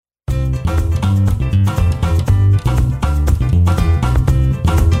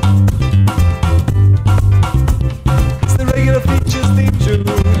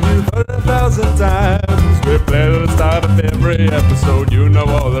every episode, you know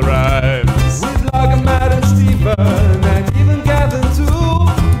all the rhymes. With like Matt and Stephen, and even Gavin too.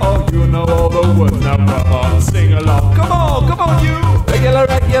 Oh, you know all the words, now come on, sing along. Come on, you. Regular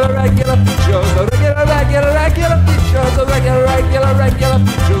features, regular features, regular features, the show. Regular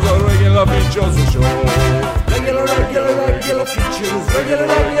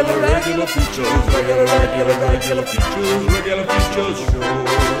features, regular features, show.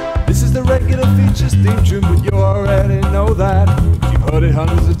 This is the regular features theme tune, but you already know that. You've heard it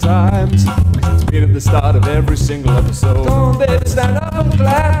hundreds of times, because it's been at the start of every single episode. Come on, baby, stand up and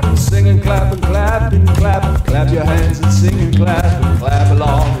clap, and sing and clap and clap and clap, and clap your hands and sing and clap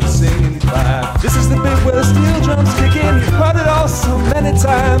along and sing and clap. This is the bit where the steel drums kick in. You've heard it all so many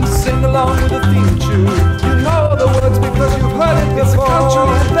times. Sing along with the theme tune. You know the words because you've heard it before. It's a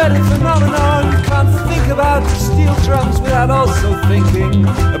cultural embedded phenomenon. You can't think about the steel drums without also thinking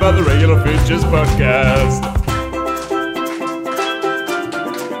about the Regular Features podcast.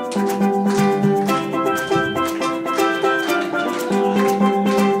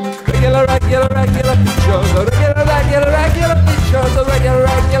 Regular features, regular features,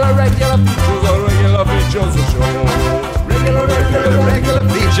 regular features, the show. Regular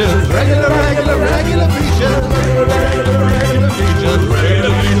features, regular features,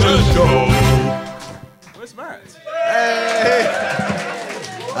 regular features, show. Where's Matt? Hey.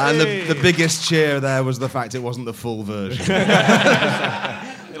 And the biggest cheer there was the fact it wasn't the full version.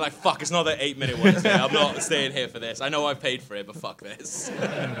 You're like, fuck, it's not the 8-minute one. I'm not staying here for this. I know I paid for it, but fuck this.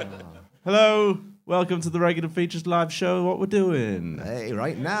 Hello, welcome to the Regular Features live show. What we're doing? Hey,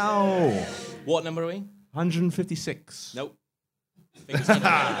 right now. What number are we? 156. Nope. I think it's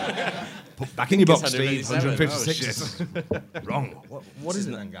 100. Put back in your box, it's Steve. 157. 156. Wrong. What is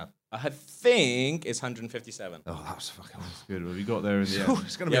it then, Gav? I think it's 157. Oh, that was fucking That's good. Well, we got there in the end.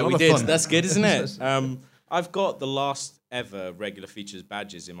 It's going to be Yeah, a lot we of did. fun. That's good, isn't it? I've got the last ever Regular Features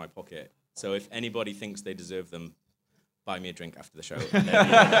badges in my pocket. So if anybody thinks they deserve them, buy me a drink after the show.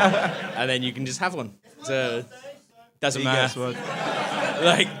 And then you can just have one. So doesn't matter.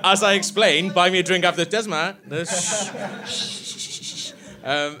 Like, as I explained, buy me a drink after. Doesn't matter.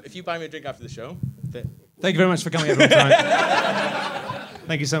 If you buy me a drink after the show. Thank you very much for coming, everyone, tonight.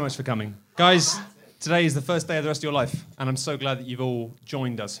 Thank you so much for coming. Guys, today is the first day of the rest of your life, and I'm so glad that you've all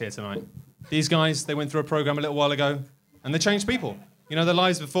joined us here tonight. These guys, they went through a program a little while ago, and they changed people. You know, their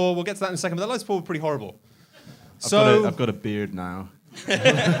lives before, we'll get to that in a second, but their lives before were pretty horrible. I've got a beard now.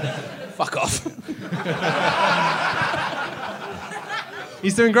 Fuck off.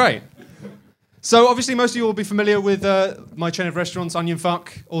 He's doing great. So obviously most of you will be familiar with my chain of restaurants, Onion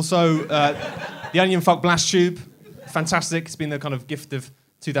Fuck. Also, the Onion Fuck Blast Tube. Fantastic. It's been the kind of gift of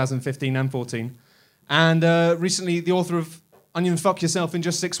 2015 and 14. And recently, the author of Onion Fuck Yourself in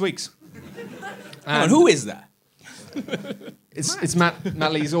Just 6 Weeks. Hang on, who is that? It's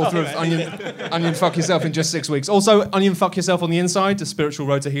Matt Lee's author of Onion Fuck Yourself in Just 6 Weeks. Also, Onion Fuck Yourself on the Inside, A Spiritual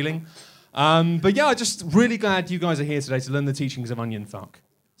Road to Healing. But yeah, I'm just really glad you guys are here today to learn the teachings of Onion Fuck.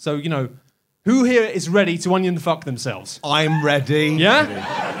 So, you know, who here is ready to Onion Fuck themselves? I'm ready. Yeah?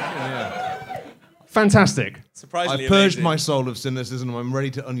 Fantastic. Surprisingly I've purged amazing. my soul of cynicism and I'm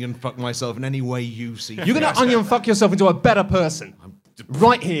ready to onion fuck myself in any way you see. You're going to Onion Fuck yourself into a better person.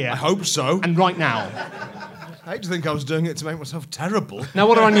 Right here. I hope so. And right now. I hate to think I was doing it to make myself terrible. Now,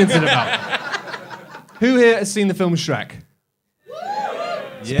 what are onions in about? Who here has seen the film Shrek?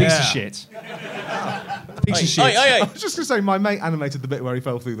 It's a piece of shit. A piece of shit. I was just going to say, my mate animated the bit where he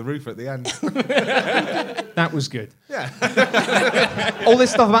fell through the roof at the end. That was good. Yeah. All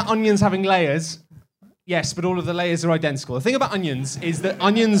this stuff about onions having layers, yes, but all of the layers are identical. The thing about onions is that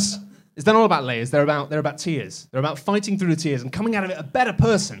onions, they're not about layers, they're about tears. They're about fighting through the tears and coming out of it a better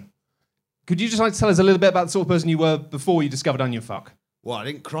person. Could you just like to tell us a little bit about the sort of person you were before you discovered Onion Fuck? Well, I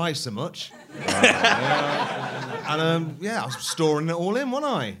didn't cry so much. And I was storing it all in,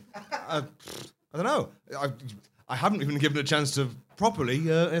 wasn't I? I don't know. I haven't even given it a chance to properly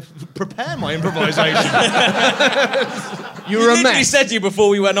prepare my improvisation. You were a literally mess. said to you before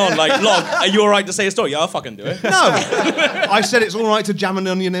we went on, like, Log, are you all right to say a story? Yeah, I'll fucking do it. No. I said it's all right to jam an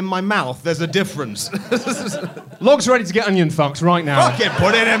onion in my mouth. There's a difference. Log's ready to get onion fucked right now. Fucking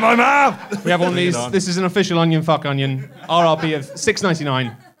put it in my mouth. We have one of these. This is an official Onion Fuck onion. RRP of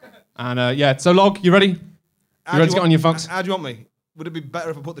 $6.99. And yeah, so Log, you ready? You ready to get onion fucked? How do you want me? Would it be better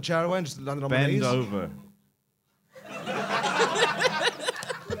if I put the chair away and just landed on my Bend knees? over.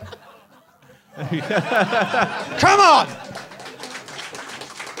 Come on!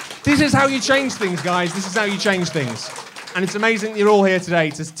 This is how you change things, guys. This is how you change things. And it's amazing that you're all here today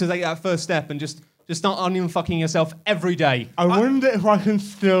to take that first step and just start onion fucking yourself every day. I wonder if I can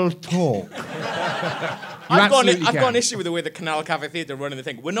still talk. I've got absolutely an can. issue with the way the Canal Cafe Theatre running the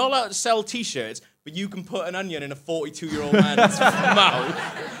thing. We're not allowed to sell T-shirts, but you can put an onion in a 42-year-old man's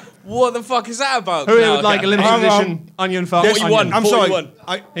mouth. What the fuck is that about? Who Canal would like a Cafe? limited edition onion fuck? 41. Onion. I'm sorry. 41.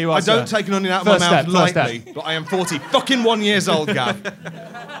 I you are, don't sir. take an onion out of First my mouth step, first lightly, step. but I am 41 years old, Gav.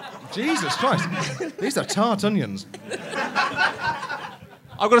 Jesus Christ. These are tart onions.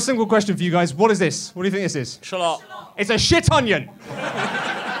 I've got a simple question for you guys. What is this? What do you think this is? Charlotte. It's a shit onion.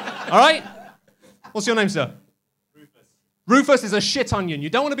 All right? What's your name, sir? Rufus. Rufus is a shit onion. You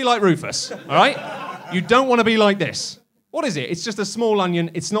don't want to be like Rufus, all right? You don't want to be like this. What is it? It's just a small onion.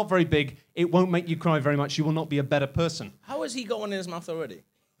 It's not very big. It won't make you cry very much. You will not be a better person. How has he got one in his mouth already?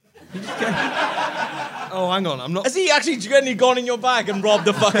 Oh, hang on. I'm not. Has he actually genuinely gone in your bag and robbed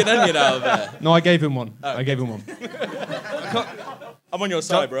the fucking onion out of there? No, I gave him one. I gave him one. I'm on your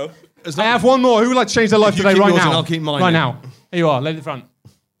side, bro. I have one more. Who would like to change their life you today keep right yours now? and I'll keep mine Right in. now. Here you are. Lady at the front.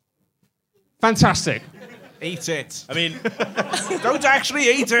 Fantastic. Eat it. I mean, Don't actually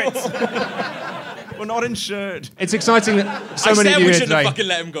eat it. We're not insured. It's exciting that so I many said of you we here shouldn't have today. fucking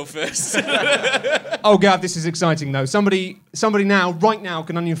let him go first. Oh, Gav, this is exciting though. Somebody now, right now,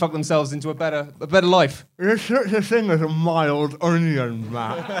 can onion fuck themselves into a better life. There's such a thing as a mild onion,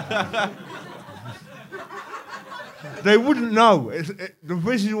 Matt. They wouldn't know. The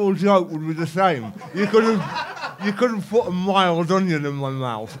visual joke would be the same. You couldn't put a mild onion in my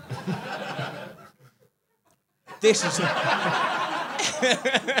mouth. This is...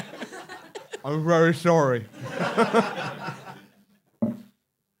 I'm very sorry.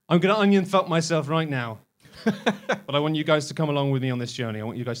 I'm going to onion fuck myself right now. But I want you guys to come along with me on this journey. I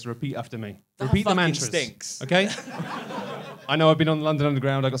want you guys to repeat after me. Repeat the fucking mantras. stinks. Okay? I know I've been on London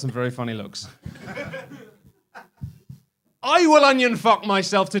Underground. I got some very funny looks. I will onion fuck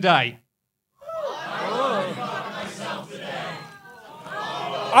myself today.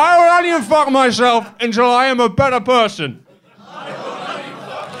 I will onion fuck myself until I am a better person.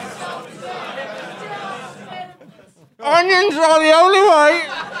 Onions are the only way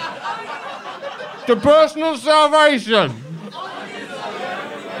to personal salvation.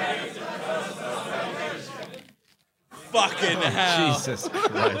 Fucking hell. Jesus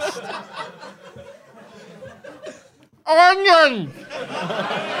Christ. Onion!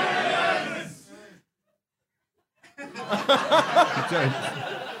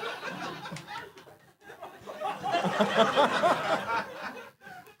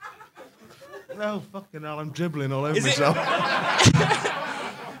 No, fucking hell, I'm dribbling all over Is it- myself.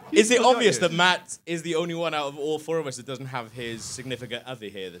 Is it obvious that Matt is the only one out of all four of us that doesn't have his significant other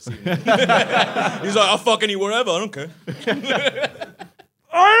here this evening? He's like, I'll fucking eat wherever, I don't care.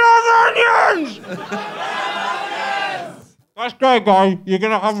 I love onions! That's great, guy. You're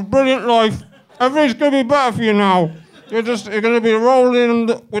going to have a brilliant life. Everything's going to be better for you now. You're going to be rolling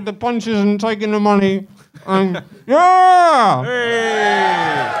with the punches and taking the money. And yeah!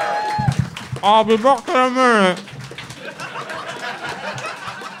 I'll be back in a minute.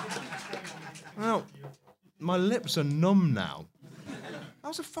 Well, my lips are numb now. That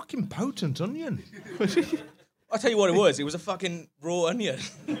was a fucking potent onion. I'll tell you what it was. It was a fucking raw onion.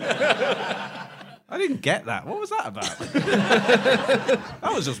 I didn't get that. What was that about?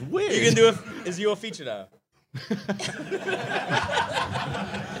 That was just weird. You can do is your feature now?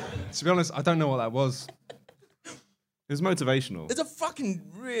 To be honest, I don't know what that was. It was motivational. It's a fucking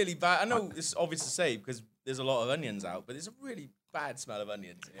really bad... I know it's obvious to say because there's a lot of onions out, but there's a really bad smell of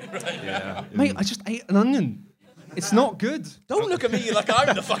onions here, right? Yeah. Mate, I just ate an onion. It's not good. Don't look at me like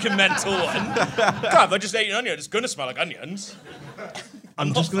I'm the fucking mental one. Crap, I just ate an onion. It's going to smell like onions.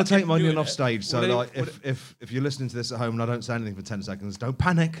 I'm just going to take my onion off stage, so What do you- like, if you're listening to this at home and I don't say anything for 10 seconds, don't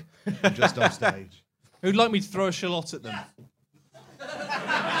panic. I'm just off stage. Who'd like me to throw a shallot at them?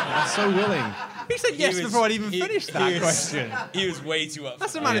 I'm so willing. He said yes before I'd even finished that question. He was way too up.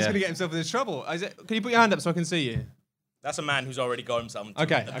 That's a man who's Yeah. going to get himself into trouble. Can you put your hand up so I can see you? That's a man who's already got himself into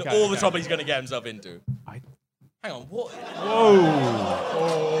Okay, all okay, the okay. trouble he's going to get himself into. I- Hang on, what?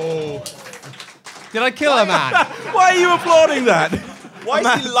 Did I kill a man? Why are you applauding that? Why is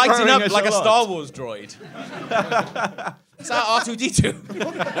he man lighting throwing up a like a shallot. Star Wars droid? Is that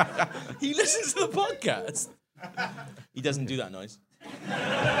R2-D2? He listens to the podcast. He doesn't do that noise.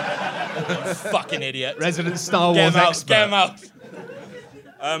 Fucking idiot. Resident Star Get Wars him out. expert. Get him out.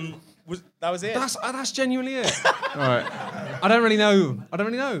 That was it. That's genuinely it. All right. I don't really know. All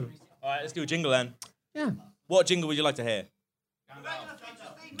right, let's do a jingle then. Yeah. What jingle would you like to hear?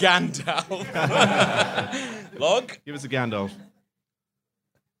 Gandalf. Log? Give us a Gandalf.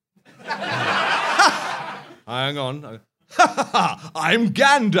 Hang on. I'm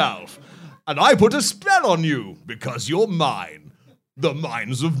Gandalf, and I put a spell on you because you're mine. The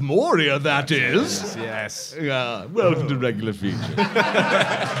Mines of Moria, that is. Yes. Yeah, welcome to Regular Feature. Very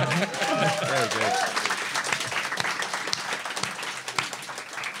good.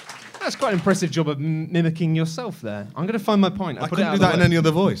 That's quite an impressive job of mimicking yourself there. I'm going to find my point. I Put it couldn't out do the that in way. any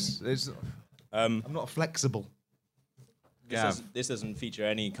other voice. Um, I'm not flexible. this doesn't feature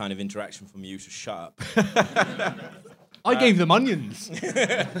any kind of interaction from you, so shut up. I gave them onions.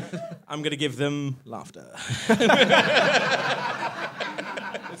 I'm going to give them laughter.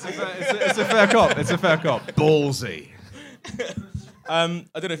 It's a fair cop. It's a fair cop. Ballsy. I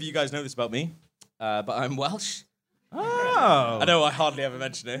don't know if you guys know this about me, but I'm Welsh. Oh. I know I hardly ever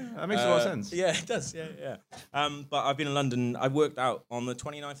mention it. That makes a lot of sense. Yeah, it does. Yeah. But I've been in London. I worked out on the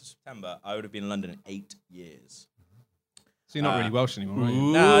 29th of September. I would have been in London in 8 years. So you're not really Welsh anymore, are you?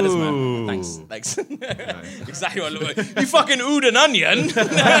 No, it doesn't matter. Thanks. Exactly what I look like. You fucking ooed an onion.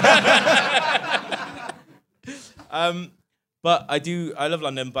 But I love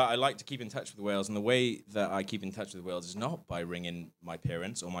London, but I like to keep in touch with Wales. And the way that I keep in touch with Wales is not by ringing my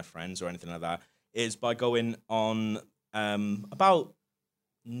parents or my friends or anything like that. Is by going on about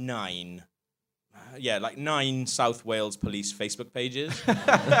 9 South Wales Police Facebook pages.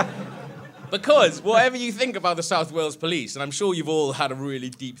 Because whatever you think about the South Wales Police, and I'm sure you've all had a really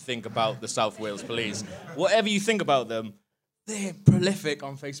deep think about the South Wales Police, whatever you think about them, they're prolific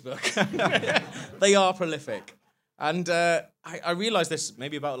on Facebook. They are prolific. And I realized this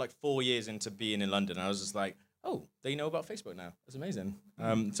maybe about like 4 years into being in London. I was just like, oh, they know about Facebook now. That's amazing.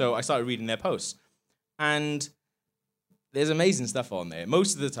 So I started reading their posts. And there's amazing stuff on there.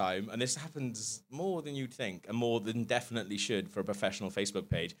 Most of the time, and this happens more than you'd think, and more than definitely should for a professional Facebook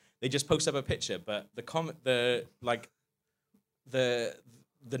page, they just post up a picture, but the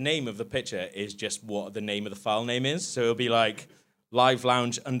name of the picture is just what the name of the file name is. So it'll be like live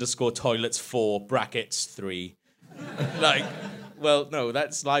lounge _toilets 4 brackets 3. Like, well, no,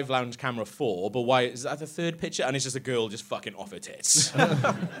 that's live lounge camera 4, but why is that the third picture? And it's just a girl just fucking off her tits.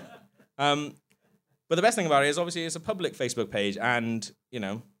 But the best thing about it is obviously it's a public Facebook page, and you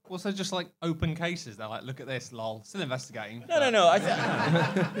know. Also, just like open cases. They're like, look at this, lol. Still investigating. No.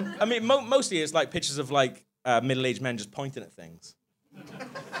 I mean, mostly it's like pictures of like middle-aged men just pointing at things.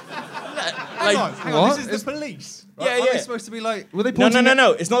 Hang on. This is the police. Right? Yeah, Aren't yeah. they supposed to be like? Were they pointing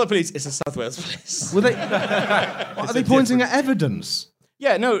No. It's not the police. It's the South Wales Police. Were they? Are they pointing at evidence?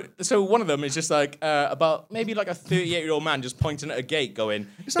 Yeah, no. So one of them is just like about maybe like a 38-year-old man just pointing at a gate, going.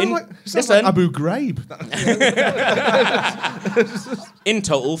 It sounds like listen, Abu Ghraib. in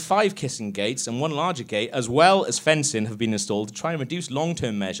total, 5 kissing gates and 1 larger gate, as well as fencing, have been installed to try and reduce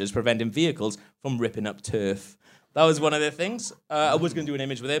long-term measures preventing vehicles from ripping up turf. That was one of their things. I was going to do an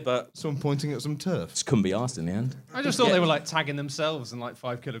image with it, but Someone pointing at some turf. just couldn't be arsed in the end. I just thought they were like tagging themselves and like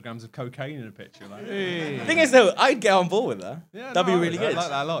 5 kilograms of cocaine in a picture. Like, The thing is, though, I'd get on board with that. yeah, That'd be really I good. like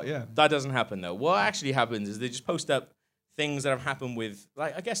that a lot. Yeah. That doesn't happen, though. What actually happens is they just post up things that have happened with,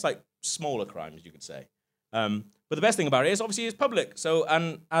 like, I guess, like, smaller crimes, you could say. But the best thing about it is, obviously, it's public. So,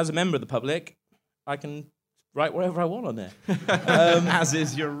 and as a member of the public, I can write whatever I want on there. As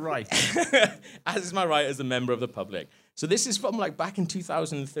is your right. As is my right as a member of the public. So this is from, like, back in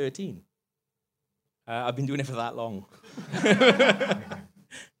 2013. I've been doing it for that long.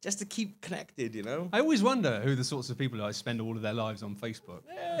 Just to keep connected, you know? I always wonder who the sorts of people are who spend all of their lives on Facebook.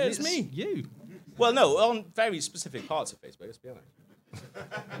 Yeah, it's me. You. Well, no, on very specific parts of Facebook, let's be honest.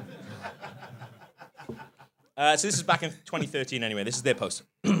 So this is back in 2013 anyway. This is their post.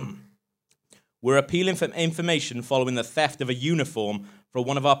 We're appealing for information following the theft of a uniform from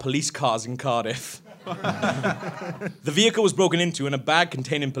one of our police cars in Cardiff. The vehicle was broken into and a bag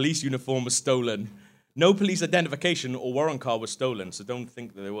containing police uniform was stolen. No police identification or warrant card was stolen, so don't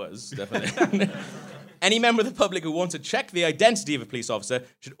think that there was, definitely. Any member of the public who wants to check the identity of a police officer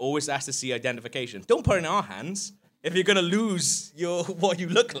should always ask to see identification. Don't put it in our hands if you're going to lose what you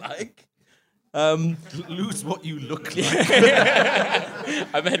look like. Lose what you look like.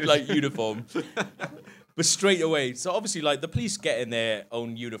 I meant like uniform. But straight away. So obviously like the police getting their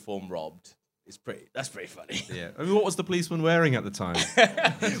own uniform robbed is that's pretty funny. Yeah. I mean, what was the policeman wearing at the time?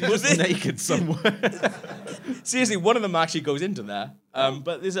 Was it? Naked somewhere. Seriously, one of them actually goes into there.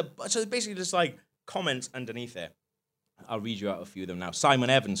 But there's so basically just like comments underneath it. I'll read you out a few of them now. Simon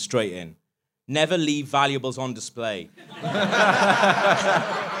Evans, straight in. Never leave valuables on display.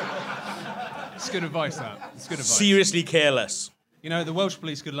 It's good advice, that. It's good advice. Seriously careless. You know, the Welsh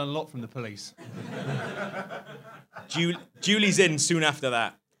police could learn a lot from the police. Julie's in soon after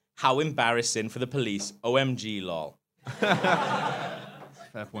that. How embarrassing for the police. OMG, lol.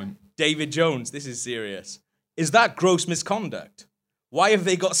 Fair point. David Jones, this is serious. Is that gross misconduct? Why have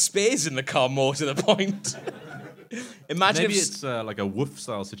they got spares in the car, more to the point? Imagine Maybe if it's like a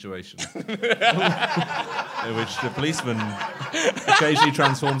woof-style situation in which the policeman occasionally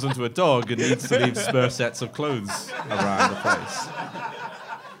transforms into a dog and needs to leave spare sets of clothes around the place.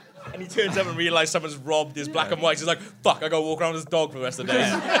 and he turns up and realizes someone's robbed his black and white. He's like, fuck, I gotta walk around with this dog for the rest of the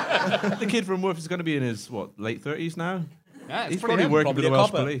day. The kid from Woof is going to be in his, late 30s now? Yeah, it's He's probably him. working for the Welsh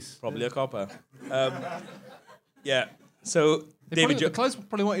copper. police. Probably a copper. Yeah. So The David, clothes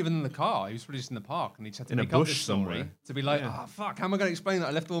probably weren't even in the car. He was probably just in the park, and he just had to In a make up bush this story somewhere. to be like, "Oh fuck, how am I going to explain that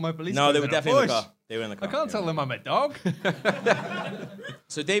I left all my police?" no, clothes they were in a definitely in the bush? car. They were in the car. I can't tell them I'm a dog.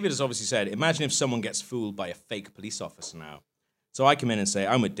 So David has obviously said, imagine if someone gets fooled by a fake police officer now. So I come in and say,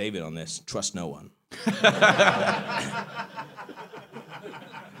 I'm with David on this. Trust no one.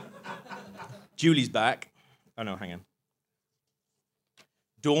 Julie's back. Oh no, hang on.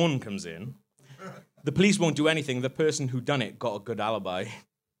 Dawn comes in. The police won't do anything. The person who done it got a good alibi.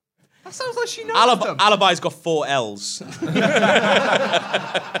 That sounds like she knows them. Alibi's got 4 L's. All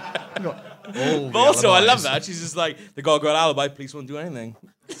But the also, I alibis. love that. She's just like, they got a good alibi. Police won't do anything.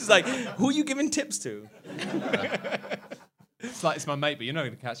 It's like, who are you giving tips to? It's like it's my mate, but you're not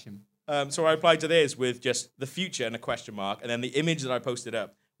going to catch him. So I replied to this with just the future and a question mark, and then the image that I posted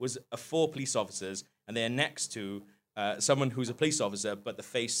up was 4 police officers, and they're next to someone who's a police officer, but the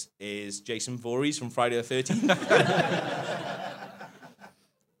face is Jason Voorhees from Friday the 13th.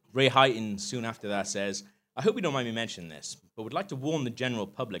 Ray Heighton soon after that says, I hope you don't mind me mentioning this, but would like to warn the general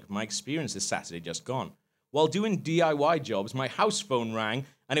public of my experience this Saturday just gone. While doing DIY jobs, my house phone rang,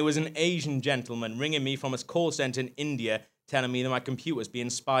 and it was an Asian gentleman ringing me from his call center in India, telling me that my computer was being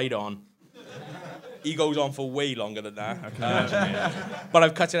spied on. He goes on for way longer than that. I can imagine, yeah. But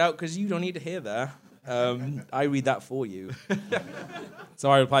I've cut it out because you don't need to hear that. I read that for you. So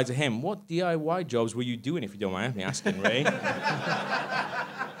I replied to him, what DIY jobs were you doing, if you don't mind me asking, Ray?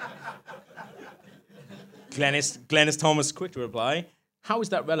 Glennis Thomas, quick to reply, how is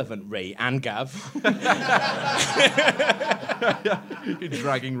that relevant, Ray and Gav? You're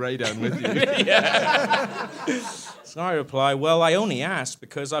dragging Ray down with you. So I reply, well, I only asked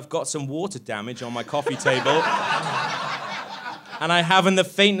because I've got some water damage on my coffee table and I haven't the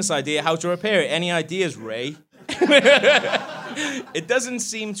faintest idea how to repair it. Any ideas, Ray? It doesn't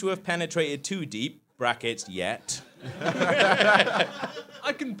seem to have penetrated too deep, brackets, yet.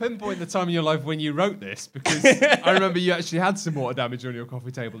 I can pinpoint the time in your life when you wrote this because I remember you actually had some water damage on your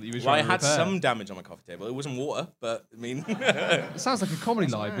coffee table that you were Well, I trying to had repair. some damage on my coffee table. It wasn't water, but I mean... It sounds like a comedy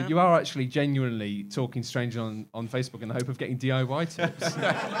lie, but you are actually genuinely talking strange on Facebook in the hope of getting DIY tips.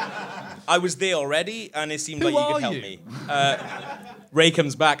 I was there already, and it seemed Who like you are could help you? me. Ray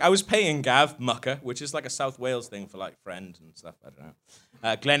comes back. I was paying Gav Mucker, which is like a South Wales thing for like friend and stuff. I don't know.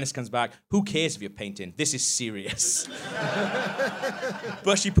 Glennis comes back. Who cares if you're painting? This is serious.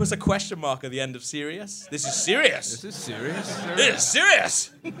 But she puts a question mark at the end of serious. This is serious. Is this serious? This is serious.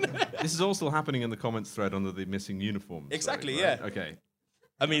 This is all still happening in the comments thread under the missing uniforms. Exactly, thread, right? yeah. Okay.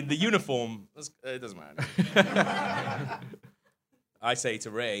 I mean, the uniform, it doesn't matter. I say to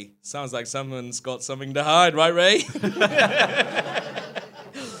Ray, sounds like someone's got something to hide, right, Ray?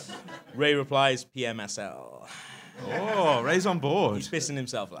 Ray replies, PMSL. Oh, Ray's on board. He's pissing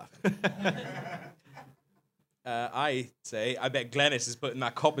himself laughing. I say, I bet Glennis is putting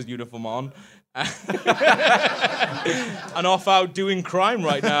that copper's uniform on and off out doing crime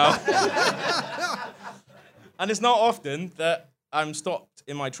right now. And it's not often that I'm stopped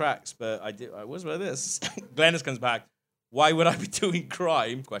in my tracks, but I was like this. Glennis comes back. Why would I be doing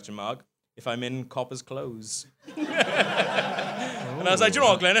crime, question mark, if I'm in copper's clothes? And I was like, do you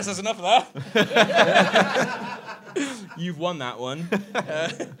know what, Glennis, that's enough of that. You've won that one.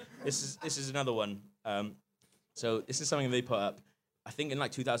 This is another one. So this is something they put up, I think in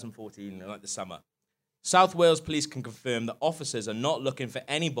like 2014, in like the summer. South Wales police can confirm that officers are not looking for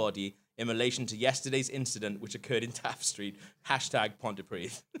anybody in relation to yesterday's incident which occurred in Taft Street. #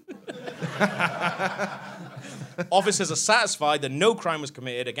 Pontypridd. Officers are satisfied that no crime was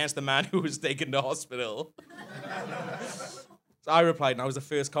committed against the man who was taken to hospital. So I replied, and I was the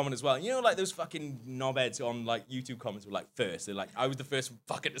first comment as well. You know, like those fucking knobheads on like YouTube comments were like first. They're like, I was the first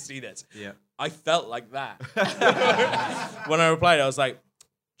fucker to see this. Yeah. I felt like that. When I replied, I was like,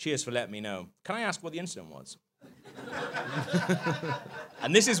 cheers for letting me know. Can I ask what the incident was?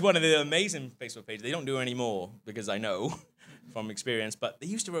 And this is one of the amazing Facebook pages. They don't do it anymore because I know from experience, but they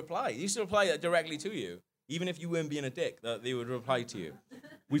used to reply. They used to reply directly to you. Even if you weren't being a dick, that they would reply to you.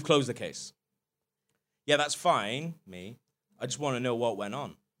 We've closed the case. Yeah, that's fine, me. I just want to know what went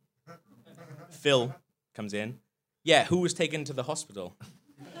on. Phil comes in. Yeah, who was taken to the hospital?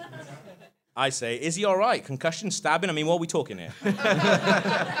 I say, is he all right? Concussion, stabbing? I mean, what are we talking here?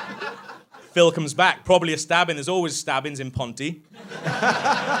 Phil comes back, probably a stabbing. There's always stabbings in Ponty.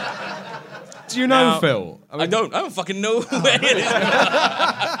 Do you know Now, Phil? I don't fucking know where it is.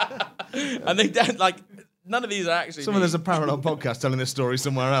 And they don't, like, none of these are actually Someone me. there's a parallel podcast telling this story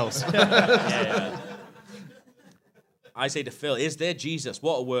somewhere else. Yeah. I say to Phil, is there Jesus?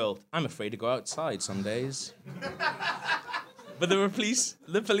 What a world. I'm afraid to go outside some days. But the police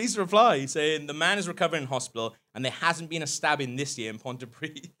reply saying the man is recovering in hospital and there hasn't been a stabbing this year in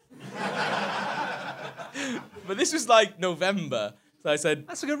Pontypridd. But this was like November. So I said,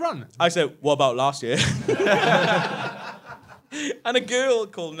 That's a good run. I said, what about last year? And a girl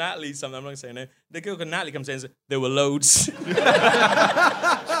called Natalie, something, I'm not going to say her name. The girl called Natalie comes in and says, there were loads. There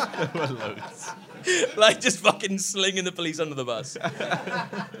were loads. Like, just fucking slinging the police under the bus.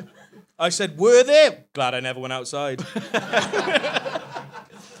 I said, were there? Glad I never went outside.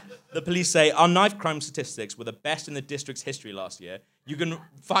 The police say, our knife crime statistics were the best in the district's history last year. You can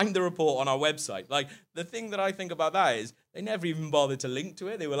find the report on our website. Like, the thing that I think about that is they never even bothered to link to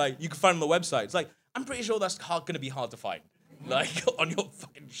it. They were like, you can find it on the website. It's like, I'm pretty sure that's going to be hard to find. Like, on your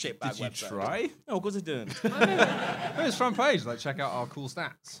fucking shitbag Did you website. try? No, of course I didn't. It's front page. Like, check out our cool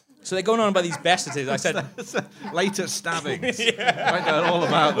stats. So they're going on about these best statistics. I said, Latest stabbings. I know all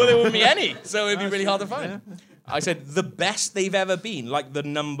about well, them. there wouldn't be any, so it'd be really hard to find. I said, the best they've ever been, like the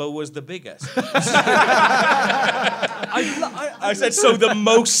number was the biggest. I said, so the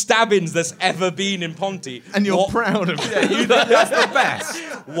most stabbings there's ever been in Ponty. And you're What- proud of it. You think that's the best?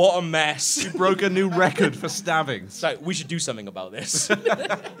 What a mess. Broke a new record for stabbings. So we should do something about this.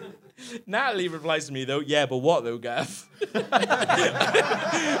 Natalie replies to me, though, yeah, but what, though, Gav? And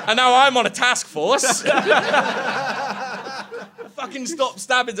now I'm on a task force. Fucking stop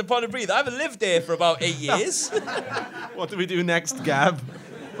stabbings upon a breathe. I haven't lived here for about 8 years. What do we do next, Gab?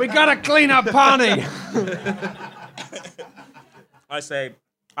 We gotta clean up Pawnee. I say,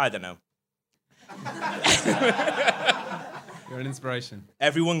 I don't know. You're an inspiration.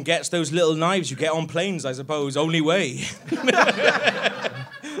 Everyone gets those little knives you get on planes, I suppose. Only way.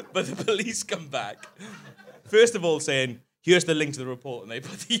 But the police come back. First of all saying, here's the link to the report, and they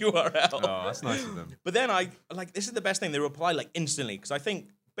put the URL. Oh, that's nice of them. But then this is the best thing. They reply like instantly, because I think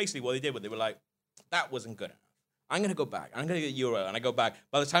basically what they did was they were like, that wasn't good enough. I'm going to go back. I'm going to get URL. And I go back.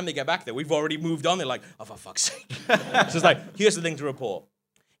 By the time they get back there, we've already moved on. They're like, oh, for fuck's sake. So it's like, here's the link to report.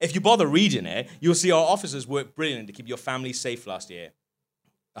 If you bother reading it, you'll see our officers worked brilliantly to keep your family safe last year.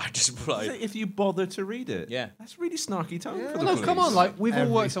 I just replied, If you bother to read it. Yeah. That's really snarky tone for the No, police. come on, like, we've all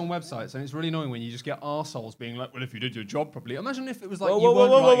worked on websites, and it's really annoying when you just get arseholes being like, well, if you did your job properly. Imagine if it was like Whoa, you whoa,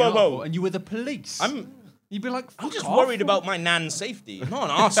 weren't whoa, whoa, writing whoa, an whoa. article and you were the police. You'd be like, I'm fuck just off. worried about my nan's safety, not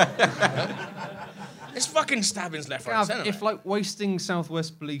an arsehole. There's fucking stabbings left, right, and Gav, centre. if like wasting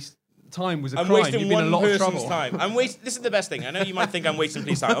Southwest Police time was a I'm crime, wasting you'd be in a one lot of person's trouble. time. This is the best thing. I know you might think I'm wasting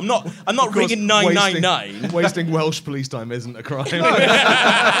police time. I'm not ringing 999. Wasting Welsh police time isn't a crime.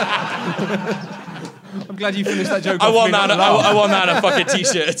 I'm glad you finished that joke. I off want being that. like, I want that on a fucking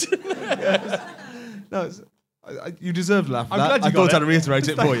t-shirt. No, you deserve to laugh at I'm that. glad you I got thought it. I'd reiterate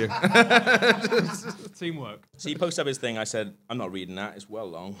it for you. Teamwork. So he posted up his thing. I said, I'm not reading that. It's well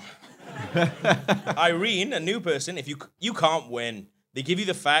long. Irene, a new person. If you can't win. They give you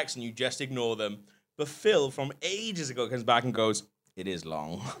the facts and you just ignore them. But Phil, from ages ago, comes back and goes, it is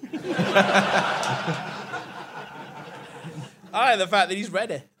long. I like the fact that he's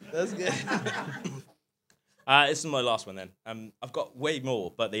read it. That's good. This is my last one then. I've got way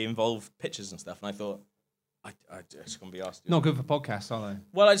more, but they involve pictures and stuff. And I thought, I just can't be asked. Not good for podcasts, are they?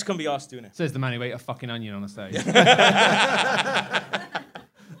 Well, I just can't be asked doing it. Says the man who ate a fucking onion on a stage.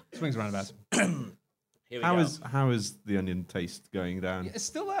 Swings around about. Here we go. How is the onion taste going down? It's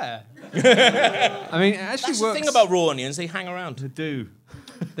still there. I mean, it actually That's works. the thing about raw onions, they hang around. I do.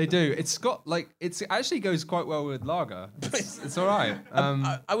 They do. It's got like it actually goes quite well with lager. It's all right.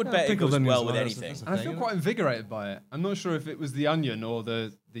 I would bet it pickled goes onions well as with well, anything. that's And I feel quite invigorated by it. I'm not sure if it was the onion or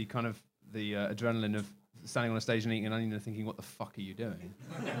the kind of the adrenaline of standing on a stage and eating an onion and thinking, "What the fuck are you doing?"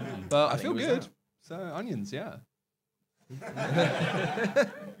 But I feel it was good. that. So onions, yeah.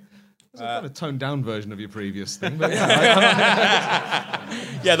 It's a kind of toned down version of your previous thing, but yeah.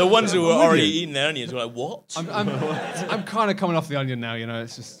 Yeah, the ones who were already eating their onions were like, what? I'm kind of coming off the onion now. You know,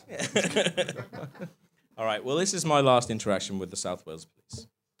 it's just All right, well, this is my last interaction with the South Wales Police.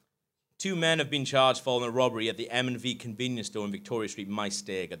 2 men have been charged following a robbery at the M&V convenience store in Victoria Street,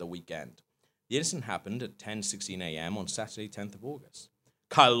 Maesteg, at the weekend. The incident happened at 10:16 a.m. on Saturday, 10th of August.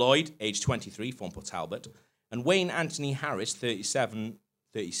 Kyle Lloyd, age 23, from Port Talbot, and Wayne Anthony Harris,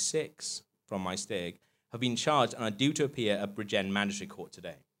 36, from Maesteg, have been charged and are due to appear at Bridgend Magistrate Court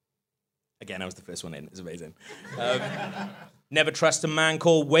today. Again, I was the first one in. It's amazing. Never trust a man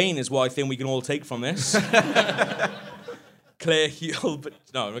called Wayne is what I think we can all take from this. Claire Hulbert.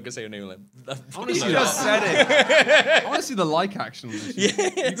 No, I'm not going to say her name. You just said it. I want to see the like action on this.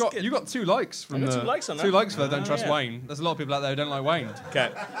 Yeah, You got 2 likes from I got the 2 likes on that. 2 likes for Don't Trust yeah. Wayne. There's a lot of people out there who don't like Wayne.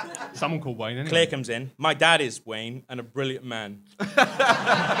 Okay. Someone called Wayne anyway. Claire comes in. My dad is Wayne and a brilliant man.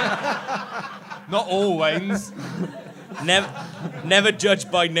 Not all Waynes. Never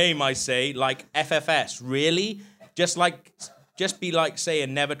judge by name, I say, like FFS. Really? Just be like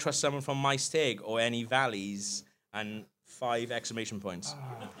saying never trust someone from my Stig or any valleys and 5 exclamation points.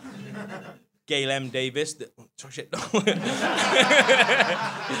 Gail M. Davis. Shit.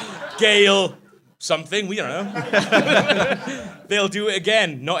 Gail something, we don't know. They'll do it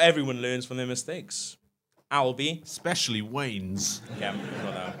again. Not everyone learns from their mistakes. Albie. Especially Wayne's. Yeah,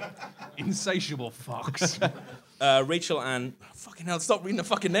 not that. Insatiable fucks. Rachel Ann. Fucking hell, stop reading the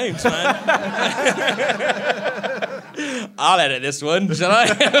fucking names, man. I'll edit this one, shall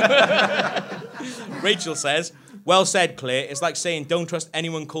I? Rachel says, well said, Claire. It's like saying don't trust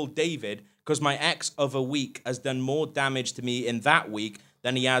anyone called David because my ex of a week has done more damage to me in that week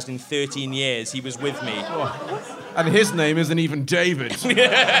than he has in 13 years he was with me. And his name isn't even David.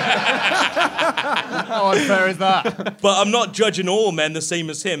 How unfair is that? But I'm not judging all men the same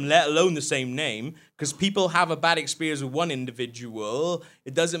as him, let alone the same name, because people have a bad experience with one individual.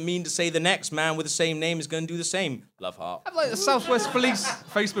 It doesn't mean to say the next man with the same name is going to do the same. Love heart. Have like the Southwest Police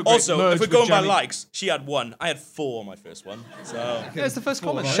Facebook group Also, if merged we're with going by Johnny- likes, she had 1. I had 4 on my first one. So Yeah, it's the first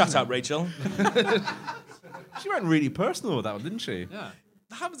comment. shut up, Rachel. She went really personal with that one, didn't she? Yeah.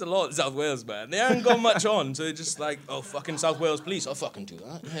 That happens a lot in South Wales, man. They haven't got much on, so they're just like, oh, fucking South Wales police. I'll fucking do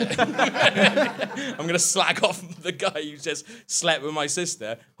that. I'm going to slag off the guy who just slept with my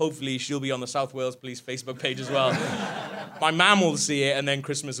sister. Hopefully she'll be on the South Wales police Facebook page as well. My mum will see it, and then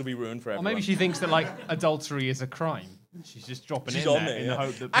Christmas will be ruined for Or everyone. maybe she thinks that like adultery is a crime. She's just dropping She's in on there there, in yeah. the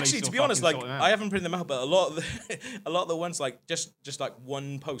hope that Actually, police to will be honest, fucking like sort it out. I haven't printed them out, but a lot of the ones like just like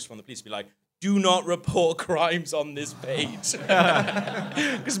one post from the police be like, do not report crimes on this page.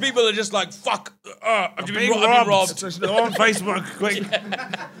 Because people are just like, fuck, I've been robbed. Go on Facebook, quick.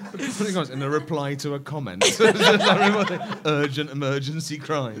 Putting on in a reply to a comment. Urgent emergency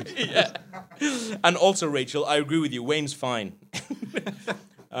crime. Yeah. And also, Rachel, I agree with you. Wayne's fine.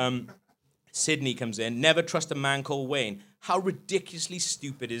 Sydney comes in. Never trust a man called Wayne. How ridiculously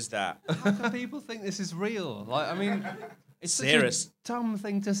stupid is that? People think this is real. Like, I mean, it's such Sarah, a dumb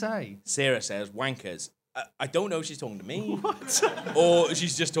thing to say. Sarah says, wankers. I don't know if she's talking to me. What? Or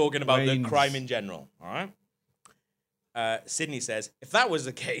she's just talking about the Waynes. crime in general. All right? Sydney says, if that was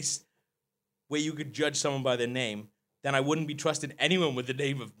the case, where you could judge someone by their name, then I wouldn't be trusting anyone with the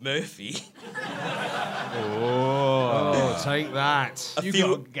name of Murphy. Oh, take that. A You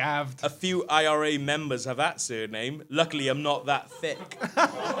few, got gaffed. a few IRA members have that surname. Luckily, I'm not that thick.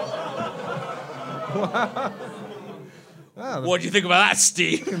 What do you think about that,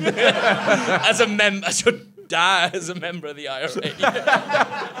 Steve? as your dad, as a member of the IRA.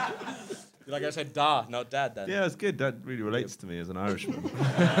 Like I said, da, not dad. Then. Yeah, it's good. That really relates to me as an Irishman.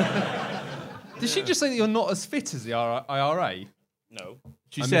 Did she just say that you're not as fit as the IRA? No.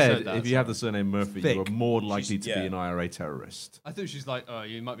 She I said misheard that, if you have the surname Murphy, you are Thick. more likely to yeah. be an IRA terrorist. I thought she's like, oh,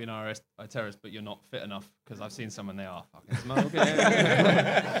 you might be an a terrorist, but you're not fit enough because I've seen some and they are fucking smoking.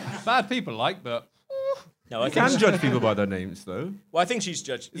 Bad people, like, but No, I You think. can judge people by their names, though. Well, I think she's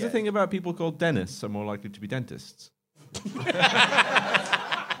judged. Is Yeah. the thing about people called dentists are more likely to be dentists?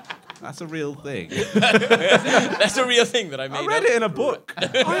 That's a real thing. That's a real thing that I made I read up. it in a book.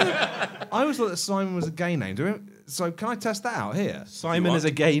 I always thought that Simon was a gay name. So can I test that out here? Simon is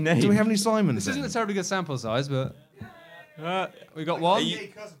a gay name. Do we have any Simons? this isn't a terribly good sample size, but we got Are one.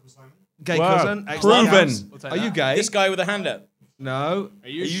 you- Gay Wow. cousin. Excellent. Proven. Guys. We'll take Are you that. gay? This guy with a hand up. No. Are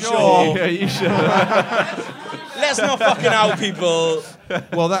you sure? Are you sure? Let's not fucking out people.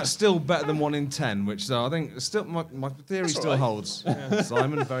 Well, that's still better than 1 in 10, which I think still my theory That's still all right. holds.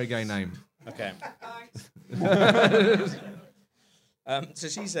 Simon, very gay name. Okay. So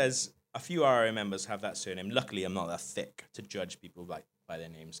she says a few IRA members have that surname. Luckily, I'm not that thick to judge people by their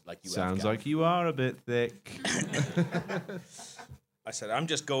names like you. Sounds have, like you are a bit thick. I said, I'm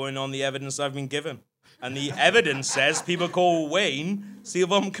just going on the evidence I've been given. And the evidence says people call Wayne steal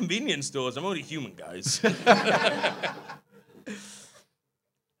from convenience stores. I'm only human, guys.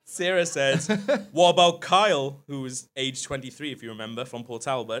 Sarah says, what about Kyle, who was age 23, if you remember, from Port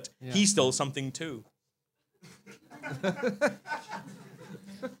Talbot? He stole something too.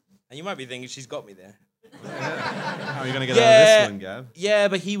 And you might be thinking, she's got me there. How are you going to get out of this one, Gav? Yeah,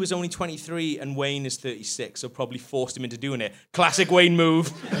 but he was only 23 and Wayne is 36, so probably forced him into doing it. Classic Wayne move.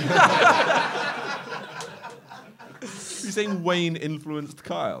 he saying Wayne influenced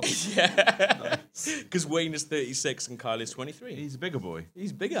Kyle? Yeah. Because Wayne is 36 and Kyle is 23. He's a bigger boy.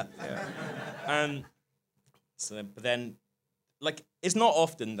 He's bigger. Yeah. And so, but then, like, it's not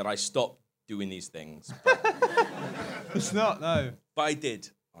often that I stop doing these things. It's not, no. But I did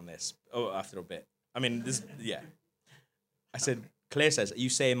on this. Oh, after a bit. I mean, this, yeah. I said, Claire says, are you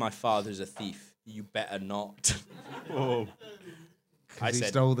saying my father's a thief? You better not. Whoa. I He said,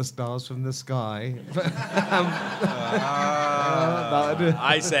 stole the stars from the sky.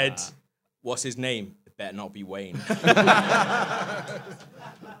 I said, what's his name? It better not be Wayne.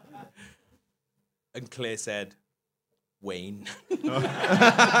 And Claire said, Wayne.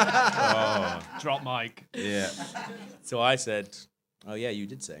 Drop mic. Yeah. So I said, oh yeah, you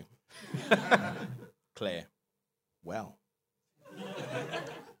did say. Claire, well.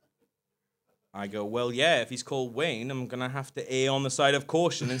 I go, well, yeah, if he's called Wayne, I'm going to have to err on the side of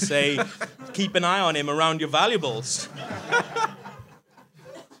caution and say, keep an eye on him around your valuables.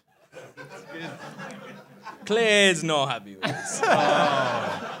 Claire's not happy with this.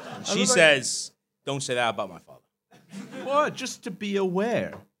 And she says, don't say that about my father. What? Just to be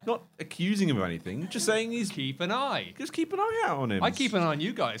aware. Not accusing him of anything. Just saying he's... Keep an eye. Just keep an eye out on him. I keep an eye on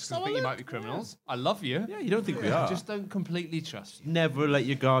you guys because I think you might be criminals. I love you. Yeah, you don't think we are. I just don't completely trust you. Never let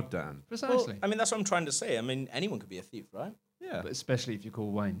your guard down. Precisely. Well, I mean, that's what I'm trying to say. I mean, anyone could be a thief, right? Yeah. But especially if you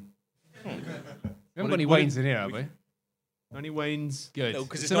call Wayne. We haven't What got any did- Waynes in here, have we? Only Wayne's... Good. No,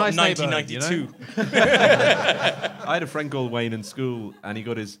 because it's a not nice neighborhood, 1992. I had a friend called Wayne in school, and he's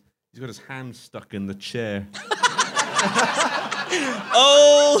got his hand stuck in the chair.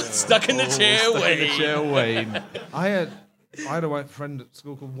 Oh, stuck in the chair, Stuck in Wayne. the chair, Wayne. I had a friend at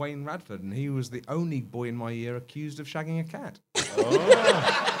school called Wayne Radford, and he was the only boy in my year accused of shagging a cat.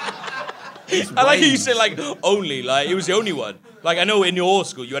 I like how you say, like, only, like, he was the only one. Like, I know in your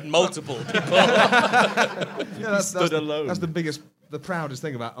school you had multiple people. Yeah, stood alone. That's the proudest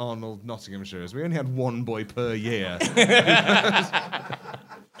thing about Arnold, Nottinghamshire, is we only had one boy per year.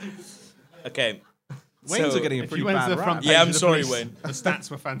 Okay. Wayne's So, are getting a If pretty you went to bad the rap. front page Yeah, I'm of the sorry, police, Wayne. The stats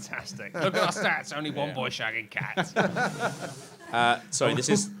were fantastic. Look at our stats. Only one boy shagging cats. Sorry, this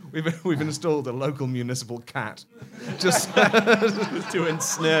is... We've installed a local municipal cat. Just to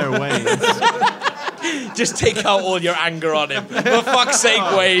ensnare Wayne. Just take out all your anger on him. For fuck's sake,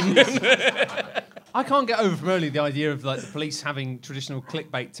 Wayne. I can't get over from early the idea of like the police having traditional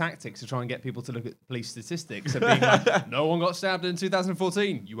clickbait tactics to try and get people to look at police statistics and being like, no one got stabbed in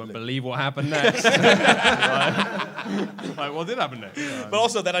 2014. You won't believe what happened next. like, what did happen next? But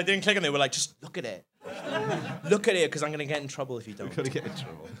also, then I didn't click on it. They were like, just look at it. Look at it, because I'm going to get in trouble if you don't. Gotta get in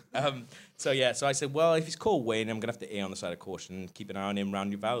trouble. So I said, well, if he's called Wayne, I'm going to have to err on the side of caution and keep an eye on him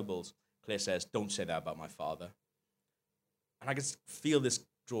around your valuables. Claire says, don't say that about my father. And I could feel this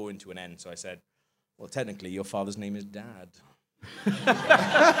draw into an end, so I said, well, technically, your father's name is Dad.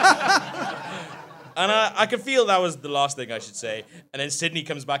 And I could feel that was the last thing I should say. And then Sydney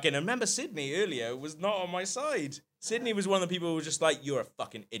comes back in. And remember, Sydney earlier was not on my side. Sydney was one of the people who was just like, you're a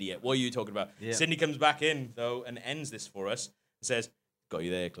fucking idiot. What are you talking about? Yeah. Sydney comes back in, though, and ends this for us. And says, got you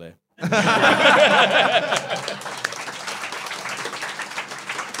there, Claire.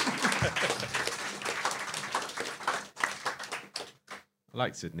 I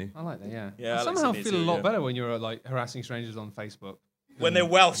like Sydney. I like that, yeah. Yeah, I I like somehow Sydney feel too, a lot yeah. better when you're like harassing strangers on Facebook. When they're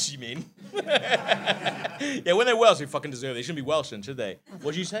Welsh, you mean? Yeah, when they're Welsh, they fucking deserve it. They shouldn't be Welsh then, should they?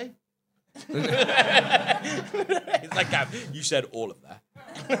 What'd you say? It's like, Gav, you said all of that.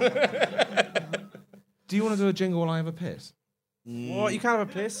 do you want to do a jingle while I have a piss? What? You can't have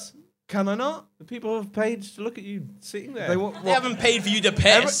a piss? Can I not? The people have paid to look at you sitting there. They want. They haven't paid for you to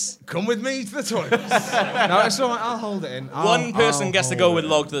piss. Come with me to the toilet. No, it's all right. I'll hold it in. One person gets to go with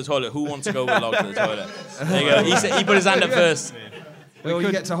Log to the toilet. Who wants to go with Log to the toilet? There you go. He put his hand up first. Well,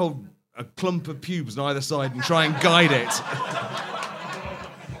 you get to hold a clump of pubes on either side and try and guide it.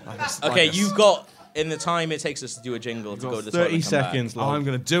 Okay, you've got, in the time it takes us to do a jingle to go to the toilet. 30 and come back. seconds Oh, long. I'm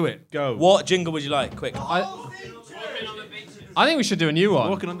going to do it. Go. What jingle would you like? Quick. I think we should do a new one.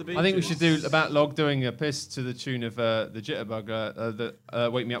 Walking on the I think we beaches. should do about Log doing a piss to the tune of the Jitterbug, the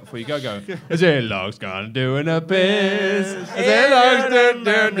Wake Me Up Before You Go Go. Is it Log's gone doing a piss? Is it Log's doing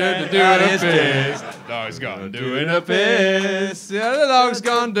a piss? Log's gone doing a piss. Yeah, the Log's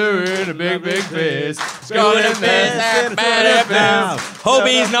gone doing a big piss. It's gone in there. Hope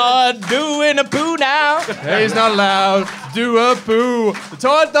he's not doing a poo now. He's not allowed to do a poo. The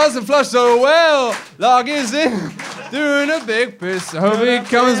toilet doesn't flush so well. Log is in doing a big piss. I hope he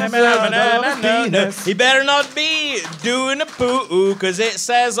comes penis. He better not be doing a poo, cause it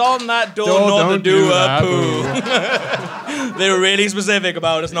says on that door not to do a poo. They were really specific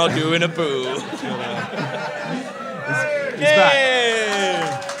about us not doing a poo.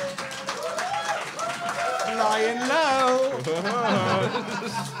 Yeah. Flying low.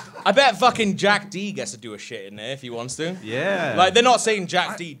 I bet fucking Jack D gets to do a shit in there if he wants to. Yeah. Like, they're not saying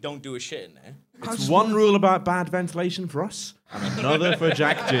Jack D don't do a shit in there. It's one rule about bad ventilation for us, and another for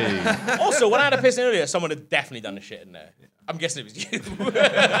Jack G. Also, when I had a piss in earlier, someone had definitely done a shit in there. I'm guessing it was you.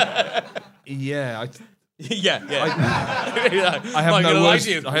 Yeah, yeah. I have no words.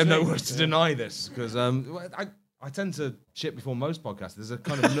 I have no words to deny this because I tend to shit before most podcasts. There's a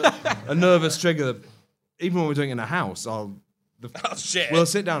kind of a nervous trigger. That even when we're doing it in a house, Oh, shit. we'll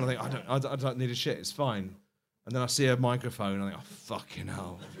sit down and think I don't need a shit. It's fine. And then I see a microphone and I think, oh, fucking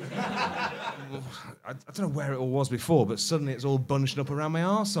hell. I don't know where it all was before, but suddenly it's all bunched up around my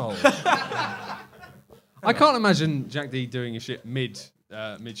arsehole. I can't imagine Jack D doing a shit